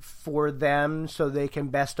words for them so they can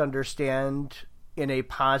best understand in a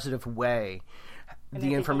positive way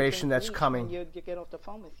the information that's coming. You get off the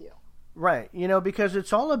phone with you. Right, because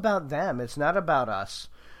it's all about them. It's not about us.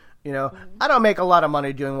 I don't make a lot of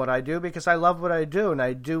money doing what I do because I love what I do, and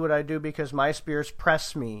I do what I do because my spirits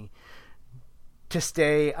press me to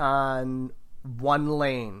stay on one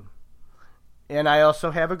lane. And I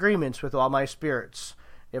also have agreements with all my spirits.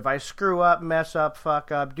 If I screw up, mess up,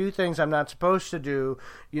 fuck up, do things I'm not supposed to do,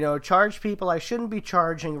 charge people I shouldn't be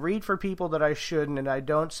charging, read for people that I shouldn't, and I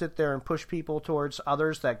don't sit there and push people towards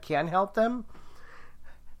others that can help them,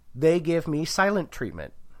 they give me silent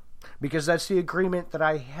treatment, because that's the agreement that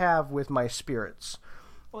I have with my spirits.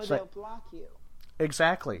 Or they'll block you.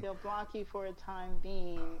 Exactly. They'll block you for a time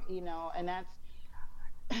being, and that's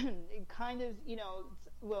kind of,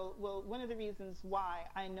 well, one of the reasons why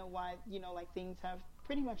I know why, things have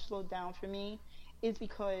pretty much slowed down for me is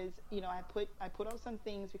because, I put out some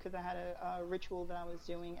things because I had a ritual that I was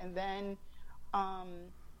doing, and then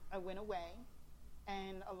I went away,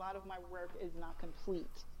 and a lot of my work is not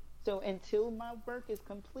complete. So until my work is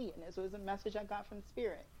complete, and this was a message I got from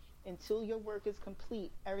Spirit, until your work is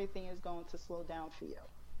complete, everything is going to slow down for you.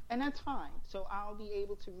 And that's fine. So I'll be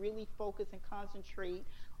able to really focus and concentrate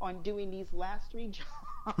on doing these last 3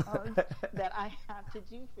 jobs that I have to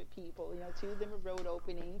do for people. 2 of them are road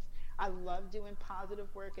openings. I love doing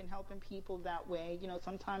positive work and helping people that way.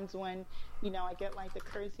 Sometimes when, I get like the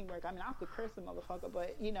cursing work, I could curse a motherfucker,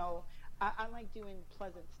 but, I like doing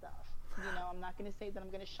pleasant stuff. I'm not going to say that I'm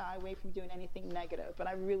going to shy away from doing anything negative, but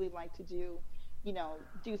I really like to do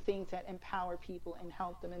things that empower people and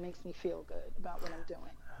help them. It makes me feel good about what I'm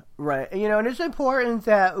doing. Right. And it's important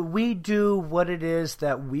that we do what it is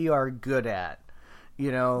that we are good at.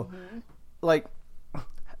 Like,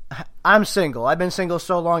 I'm single. I've been single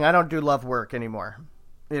so long, I don't do love work anymore.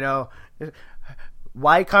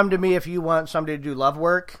 Why come to me if you want somebody to do love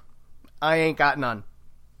work? I ain't got none.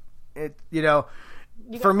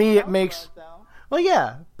 For me, it makes... Well,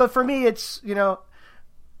 yeah, but for me, it's,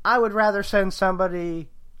 I would rather send somebody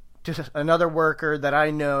to another worker that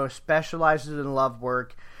I know specializes in love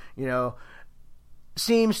work,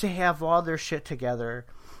 seems to have all their shit together.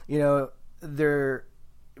 They've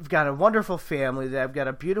got a wonderful family. They've got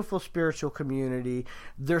a beautiful spiritual community.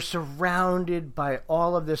 They're surrounded by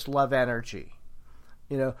all of this love energy.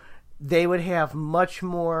 They would have much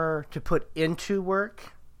more to put into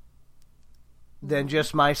work than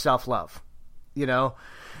just my self-love,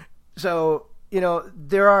 So,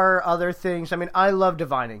 there are other things. I love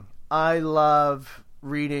divining. I love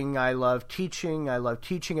reading. I love teaching. I love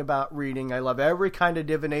teaching about reading. I love every kind of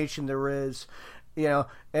divination there is, and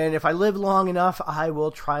if I live long enough, I will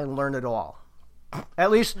try and learn it all. At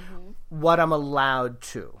least what I'm allowed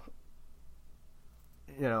to,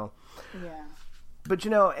 Yeah. But,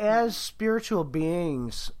 as spiritual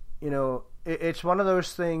beings, it's one of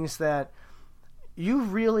those things that you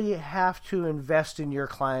really have to invest in your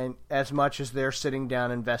client as much as they're sitting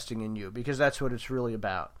down investing in you, because that's what it's really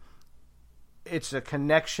about. It's a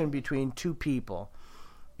connection between two people.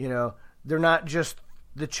 You know, they're not just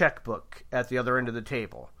the checkbook at the other end of the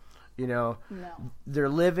table. You know, No. they're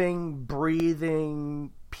living,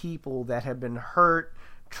 breathing people that have been hurt,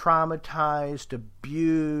 traumatized,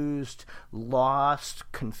 abused,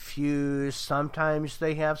 lost, confused. Sometimes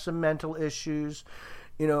they have some mental issues,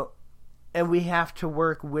 you know, and we have to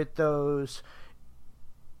work with those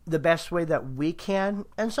the best way that we can.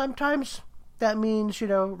 And sometimes that means, you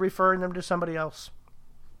know, referring them to somebody else.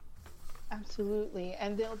 Absolutely.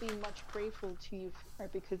 And they'll be much grateful to you for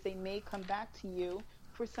it, because they may come back to you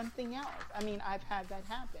for something else. I mean, I've had that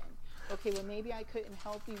happen. Okay, well, maybe I couldn't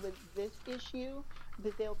help you with this issue,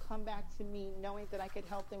 but they'll come back to me knowing that I could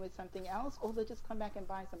help them with something else, or they'll just come back and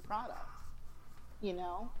buy some products, you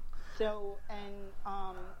know? So,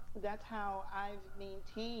 and that's how I've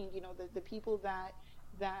maintained, you know, the people that,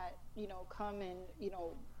 you know, come and, you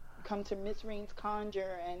know, come to Miss Rain's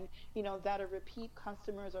Conjure, and, you know, that are repeat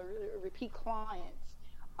customers or repeat clients.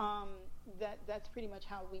 That's pretty much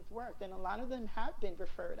how we've worked. And a lot of them have been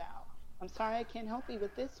referred out. I'm sorry I can't help you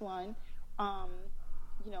with this one,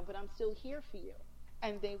 you know, but I'm still here for you.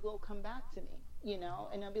 And they will come back to me, you know,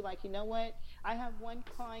 and they'll be like, you know what? I have one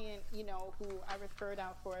client, you know, who I referred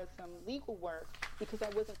out for some legal work because I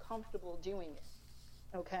wasn't comfortable doing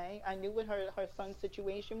it. Okay, I knew what her son's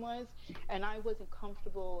situation was, and I wasn't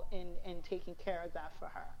comfortable in taking care of that for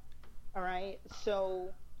her. All right, so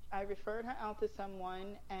I referred her out to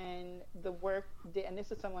someone, and the work did, and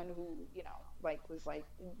this is someone who, you know, like was like,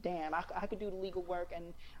 damn, I could do the legal work,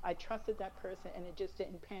 and I trusted that person, and it just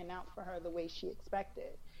didn't pan out for her the way she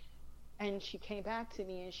expected. And she came back to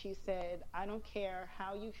me and she said, I don't care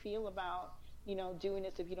how you feel about, you know, doing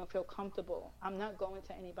this. If you don't feel comfortable, I'm not going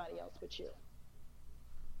to anybody else but you.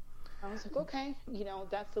 I was like, okay, you know,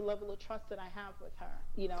 that's the level of trust that I have with her.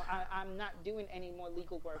 You know, I'm not doing any more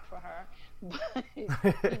legal work for her, but, you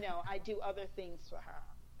know, I do other things for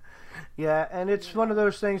her. Yeah, and it's one of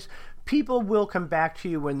those things. People will come back to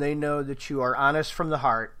you when they know that you are honest from the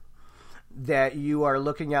heart, that you are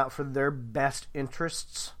looking out for their best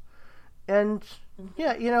interests. And,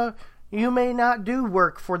 yeah, you know, you may not do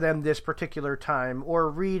work for them this particular time or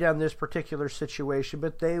read on this particular situation,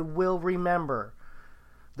 but they will remember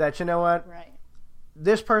that, you know what, right,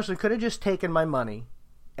 this person could have just taken my money,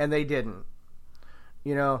 and they didn't.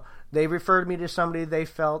 You know, they referred me to somebody they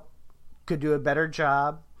felt could do a better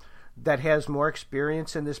job, that has more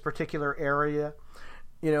experience in this particular area,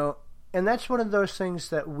 you know, and that's one of those things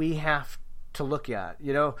that we have to look at.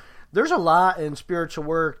 You know, there's a lot in spiritual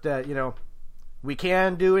work that, you know, we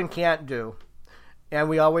can do and can't do, and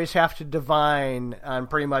we always have to divine on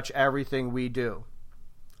pretty much everything we do.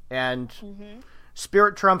 And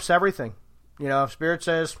Spirit trumps everything. You know, if Spirit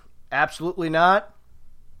says absolutely not,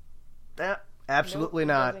 absolutely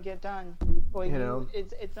nope, not. It doesn't get done. Or you know,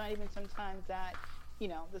 it's not even sometimes that, you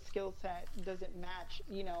know, the skill set doesn't match,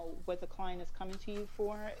 you know, what the client is coming to you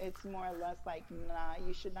for. It's more or less like, nah,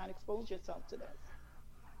 you should not expose yourself to this.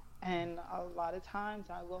 And a lot of times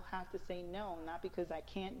I will have to say no, not because I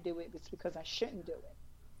can't do it, it's because I shouldn't do it.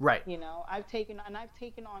 Right. You know, I've taken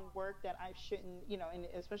on work that I shouldn't, you know, and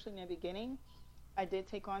especially in the beginning, I did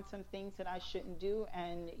take on some things that I shouldn't do,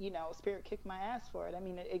 and, you know, Spirit kicked my ass for it. I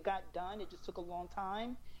mean, it got done. It just took a long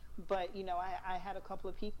time. But, you know, I had a couple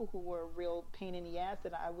of people who were a real pain in the ass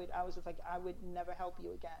that I was just like, I would never help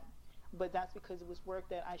you again. But that's because it was work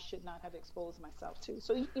that I should not have exposed myself to.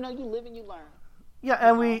 So, you know, you live and you learn. Yeah,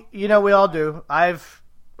 and we all do. I've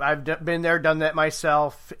been there, done that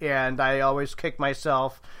myself, and I always kick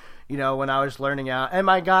myself, you know, when I was learning out. And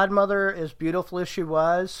my godmother, as beautiful as she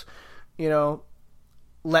was, you know,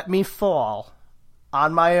 let me fall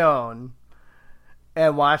on my own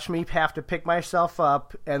and watch me have to pick myself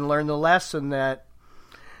up and learn the lesson that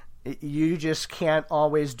you just can't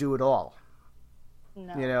always do it all.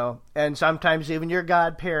 No. You know, and sometimes even your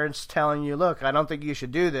godparents telling you, look, I don't think you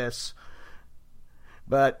should do this,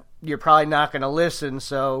 but you're probably not going to listen,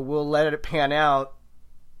 so we'll let it pan out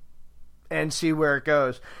and see where it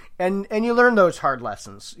goes. And you learn those hard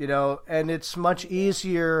lessons, you know, and it's much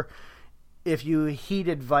easier if you heed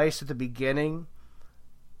advice at the beginning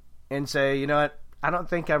and say, you know what, I don't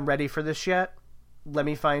think I'm ready for this yet. Let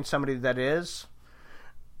me find somebody that is.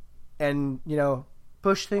 And, you know,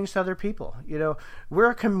 push things to other people. You know, we're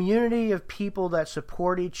a community of people that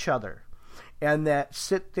support each other and that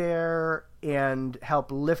sit there and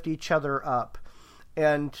help lift each other up.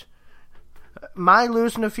 And my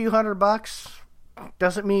losing a few $100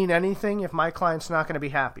 doesn't mean anything if my client's not going to be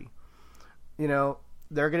happy. You know,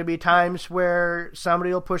 there are going to be times where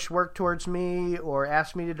somebody will push work towards me or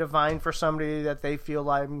ask me to divine for somebody that they feel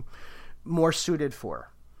I'm more suited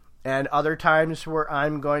for. And other times where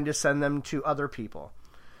I'm going to send them to other people.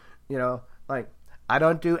 You know, like, I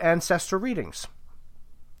don't do ancestor readings.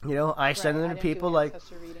 You know, I send them to people like...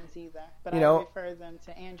 ancestor readings either, but I refer them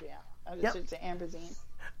to Andrea. Yep. To Amberzine.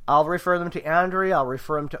 I'll refer them to Andrea. I'll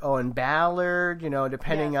refer them to Owen Ballard, you know,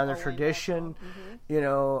 depending on the tradition. Mm-hmm. You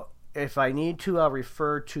know, if I need to, I'll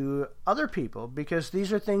refer to other people because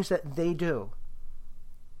these are things that they do.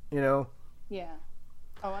 You know? Yeah.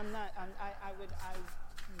 Oh, I'm not... I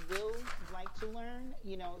will like to learn,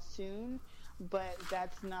 you know, soon, but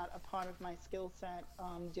that's not a part of my skill set,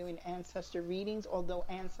 doing ancestor readings, although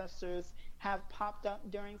ancestors have popped up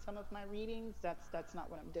during some of my readings. That's not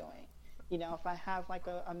what I'm doing. You know, if I have like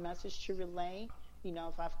a message to relay, you know,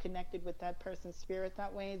 if I've connected with that person's spirit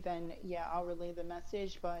that way, then yeah, I'll relay the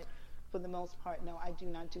message. But for the most part, no, I do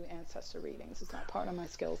not do ancestor readings. It's not part of my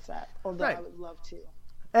skill set, although right. I would love to.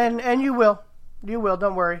 And you will.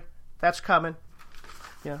 Don't worry. That's coming.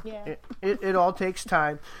 Yeah. It all takes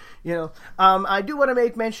time. You know, I do want to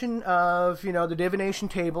make mention of, you know, the Divination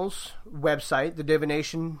Tables website,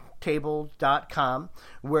 thedivinationtable.com,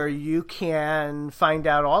 where you can find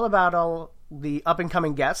out all about all the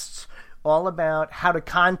up-and-coming guests, all about how to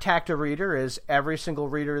contact a reader, as every single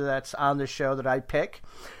reader that's on the show that I pick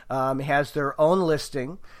has their own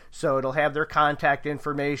listing. So it'll have their contact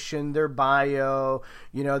information, their bio,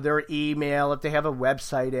 you know, their email, if they have a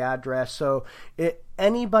website address. So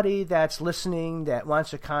anybody that's listening that wants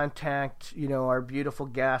to contact, you know, our beautiful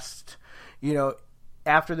guest, you know,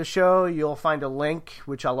 after the show, you'll find a link,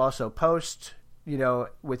 which I'll also post, you know,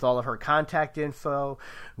 with all of her contact info,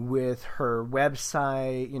 with her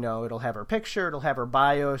website. You know, it'll have her picture, it'll have her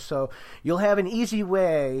bio. So you'll have an easy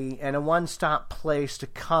way and a one-stop place to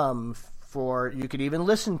come for, you could even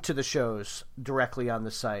listen to the shows directly on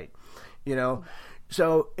the site, you know.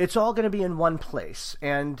 So it's all going to be in one place,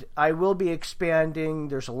 and I will be expanding.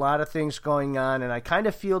 There's a lot of things going on, and I kind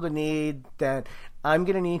of feel the need that I'm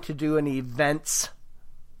going to need to do an events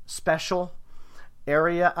special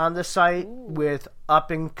area on the site with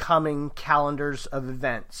up-and-coming calendars of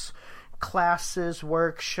events. Classes,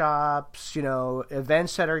 workshops, you know,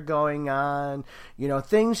 events that are going on, you know,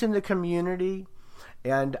 things in the community.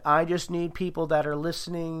 And I just need people that are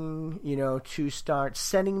listening, you know, to start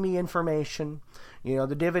sending me information. You know,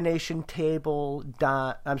 the divination table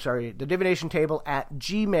at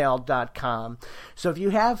gmail.com. So if you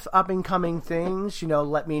have up-and-coming things, you know,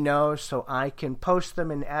 let me know so I can post them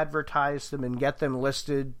and advertise them and get them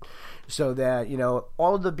listed so that, you know,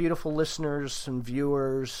 all of the beautiful listeners and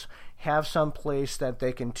viewers have some place that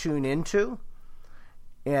they can tune into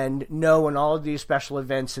and know when all of these special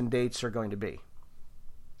events and dates are going to be.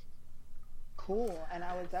 Cool, and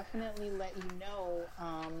I will definitely let you know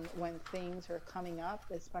when things are coming up,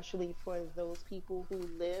 especially for those people who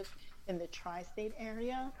live in the tri-state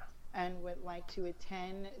area and would like to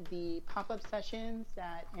attend the pop-up sessions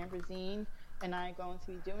that Amberzine and I are going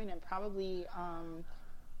to be doing, and probably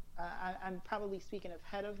I'm probably speaking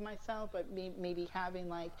ahead of myself, but maybe having,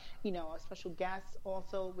 like, you know, a special guest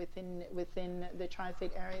also within the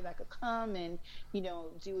tri-state area that could come and, you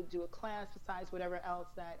know, do a class besides whatever else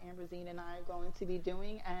that Amberzine and I are going to be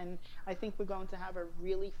doing. And I think we're going to have a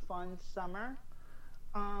really fun summer.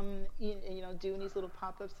 You know, doing these little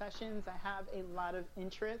pop-up sessions. I have a lot of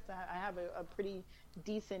interest. I have a pretty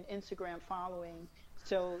decent Instagram following.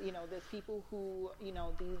 So, you know, there's people who, you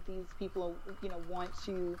know, these people, you know, want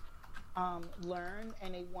to learn,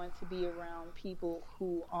 and they want to be around people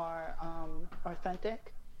who are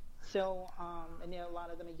authentic. So, and there are a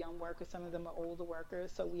lot of them are young workers, some of them are older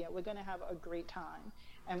workers. So, yeah, we're going to have a great time.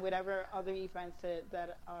 And whatever other events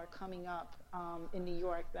that are coming up in New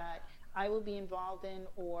York that I will be involved in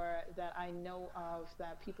or that I know of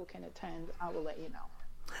that people can attend, I will let you know.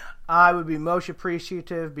 I would be most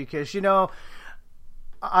appreciative because, you know,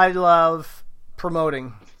 I love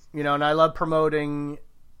promoting, you know, and I love promoting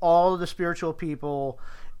all the spiritual people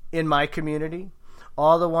in my community,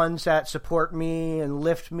 all the ones that support me and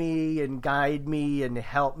lift me and guide me and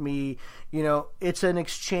help me. You know, it's an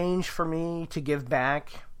exchange for me to give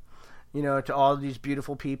back, you know, to all these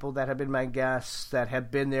beautiful people that have been my guests, that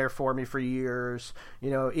have been there for me for years,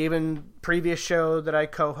 you know, even previous show that I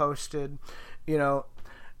co-hosted, you know.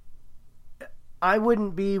 I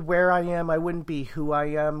wouldn't be where I am, I wouldn't be who I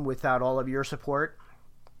am without all of your support,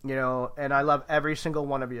 you know, and I love every single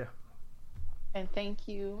one of you. And thank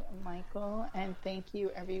you, Michael, and thank you,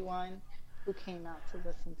 everyone who came out to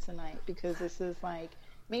listen tonight, because this is like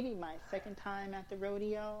maybe my second time at the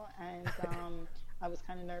rodeo, and I was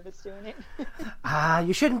kind of nervous doing it.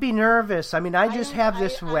 You shouldn't be nervous. I mean, I just have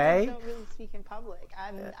this way. I don't really speak in public.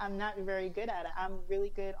 I'm not very good at it. I'm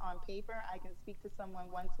really good on paper. I can speak to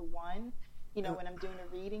someone one-to-one, when I'm doing a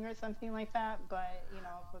reading or something like that. But,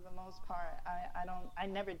 for the most part, I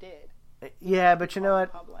never did. Yeah, but you know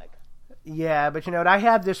what? Public. Yeah, but you know what? I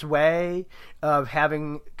have this way of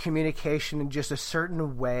having communication in just a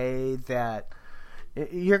certain way that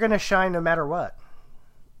you're going to shine no matter what.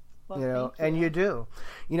 Well, and you do.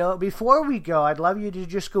 Before we go, I'd love you to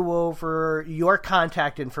just go over your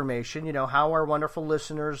contact information, how our wonderful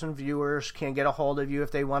listeners and viewers can get a hold of you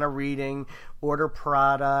if they want a reading, order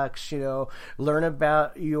products, learn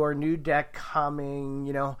about your new deck coming,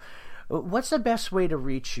 What's the best way to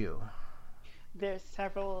reach you? There's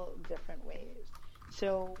several different ways.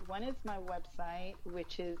 So one is my website,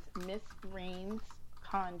 which is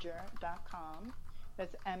msrainsconjure.com.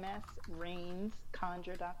 That's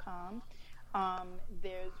msrainsconjure.com.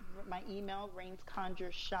 There's my email,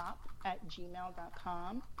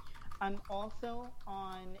 rainsconjureshop@gmail.com. I'm also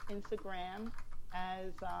on Instagram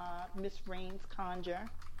as Miss Rains Conjure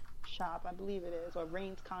Shop, I believe it is, or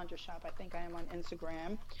Rains Conjure Shop. I think I am on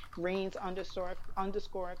Instagram. Rains _conjure _shop.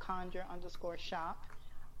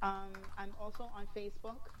 I'm also on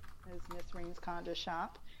Facebook as Miss Rains Conjure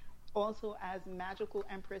Shop. Also as Magical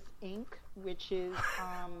Empress Inc., which is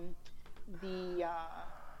the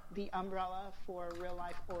umbrella for Real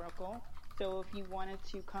Life Oracle. So if you wanted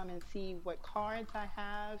to come and see what cards I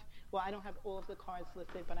have, well, I don't have all of the cards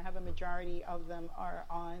listed, but I have a majority of them are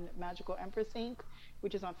on Magical Empress Inc.,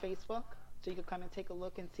 which is on Facebook. So you can come and take a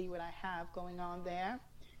look and see what I have going on there.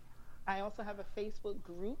 I also have a Facebook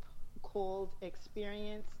group called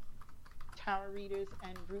Experienced Tarot Readers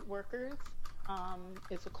and Root Workers.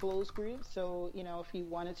 It's a closed group, so if you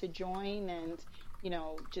wanted to join and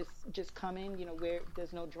just come in, where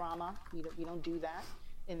there's no drama, we don't do that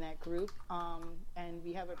in that group. And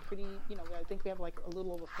we have a pretty, I think we have like a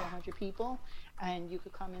little over 400 people, and you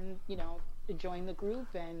could come in, to join the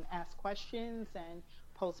group and ask questions and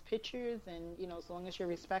post pictures, and as long as you're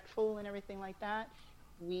respectful and everything like that,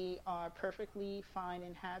 we are perfectly fine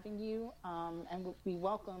in having you, and we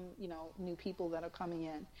welcome, new people that are coming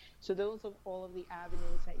in. So those are all of the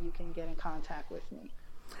avenues that you can get in contact with me.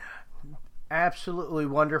 Absolutely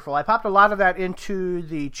wonderful. I popped a lot of that into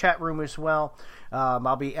the chat room as well.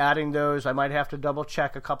 I'll be adding those. I might have to double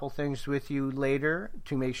check a couple things with you later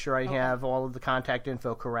to make sure I have all of the contact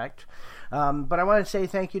info correct. But I want to say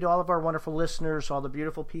thank you to all of our wonderful listeners, all the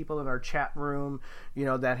beautiful people in our chat room,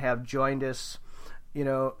 that have joined us.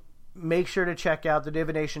 Make sure to check out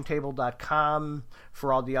thedivinationtable.com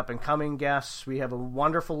for all the up-and-coming guests. We have a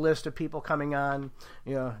wonderful list of people coming on,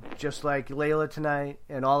 just like Lelia tonight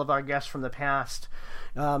and all of our guests from the past.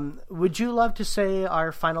 Would you love to say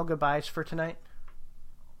our final goodbyes for tonight?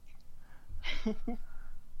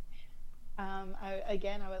 I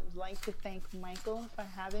would like to thank Michael for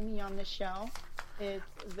having me on the show. It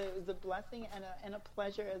was a blessing and a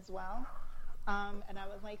pleasure as well. And I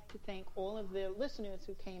would like to thank all of the listeners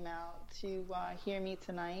who came out to hear me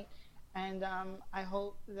tonight. And I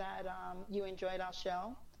hope that you enjoyed our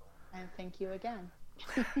show. And thank you again.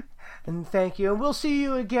 And thank you. And we'll see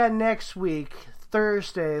you again next week,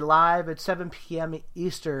 Thursday, live at 7 p.m.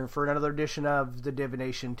 Eastern for another edition of The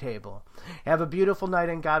Divination Table. Have a beautiful night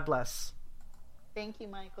and God bless. Thank you,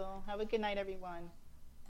 Michael. Have a good night, everyone.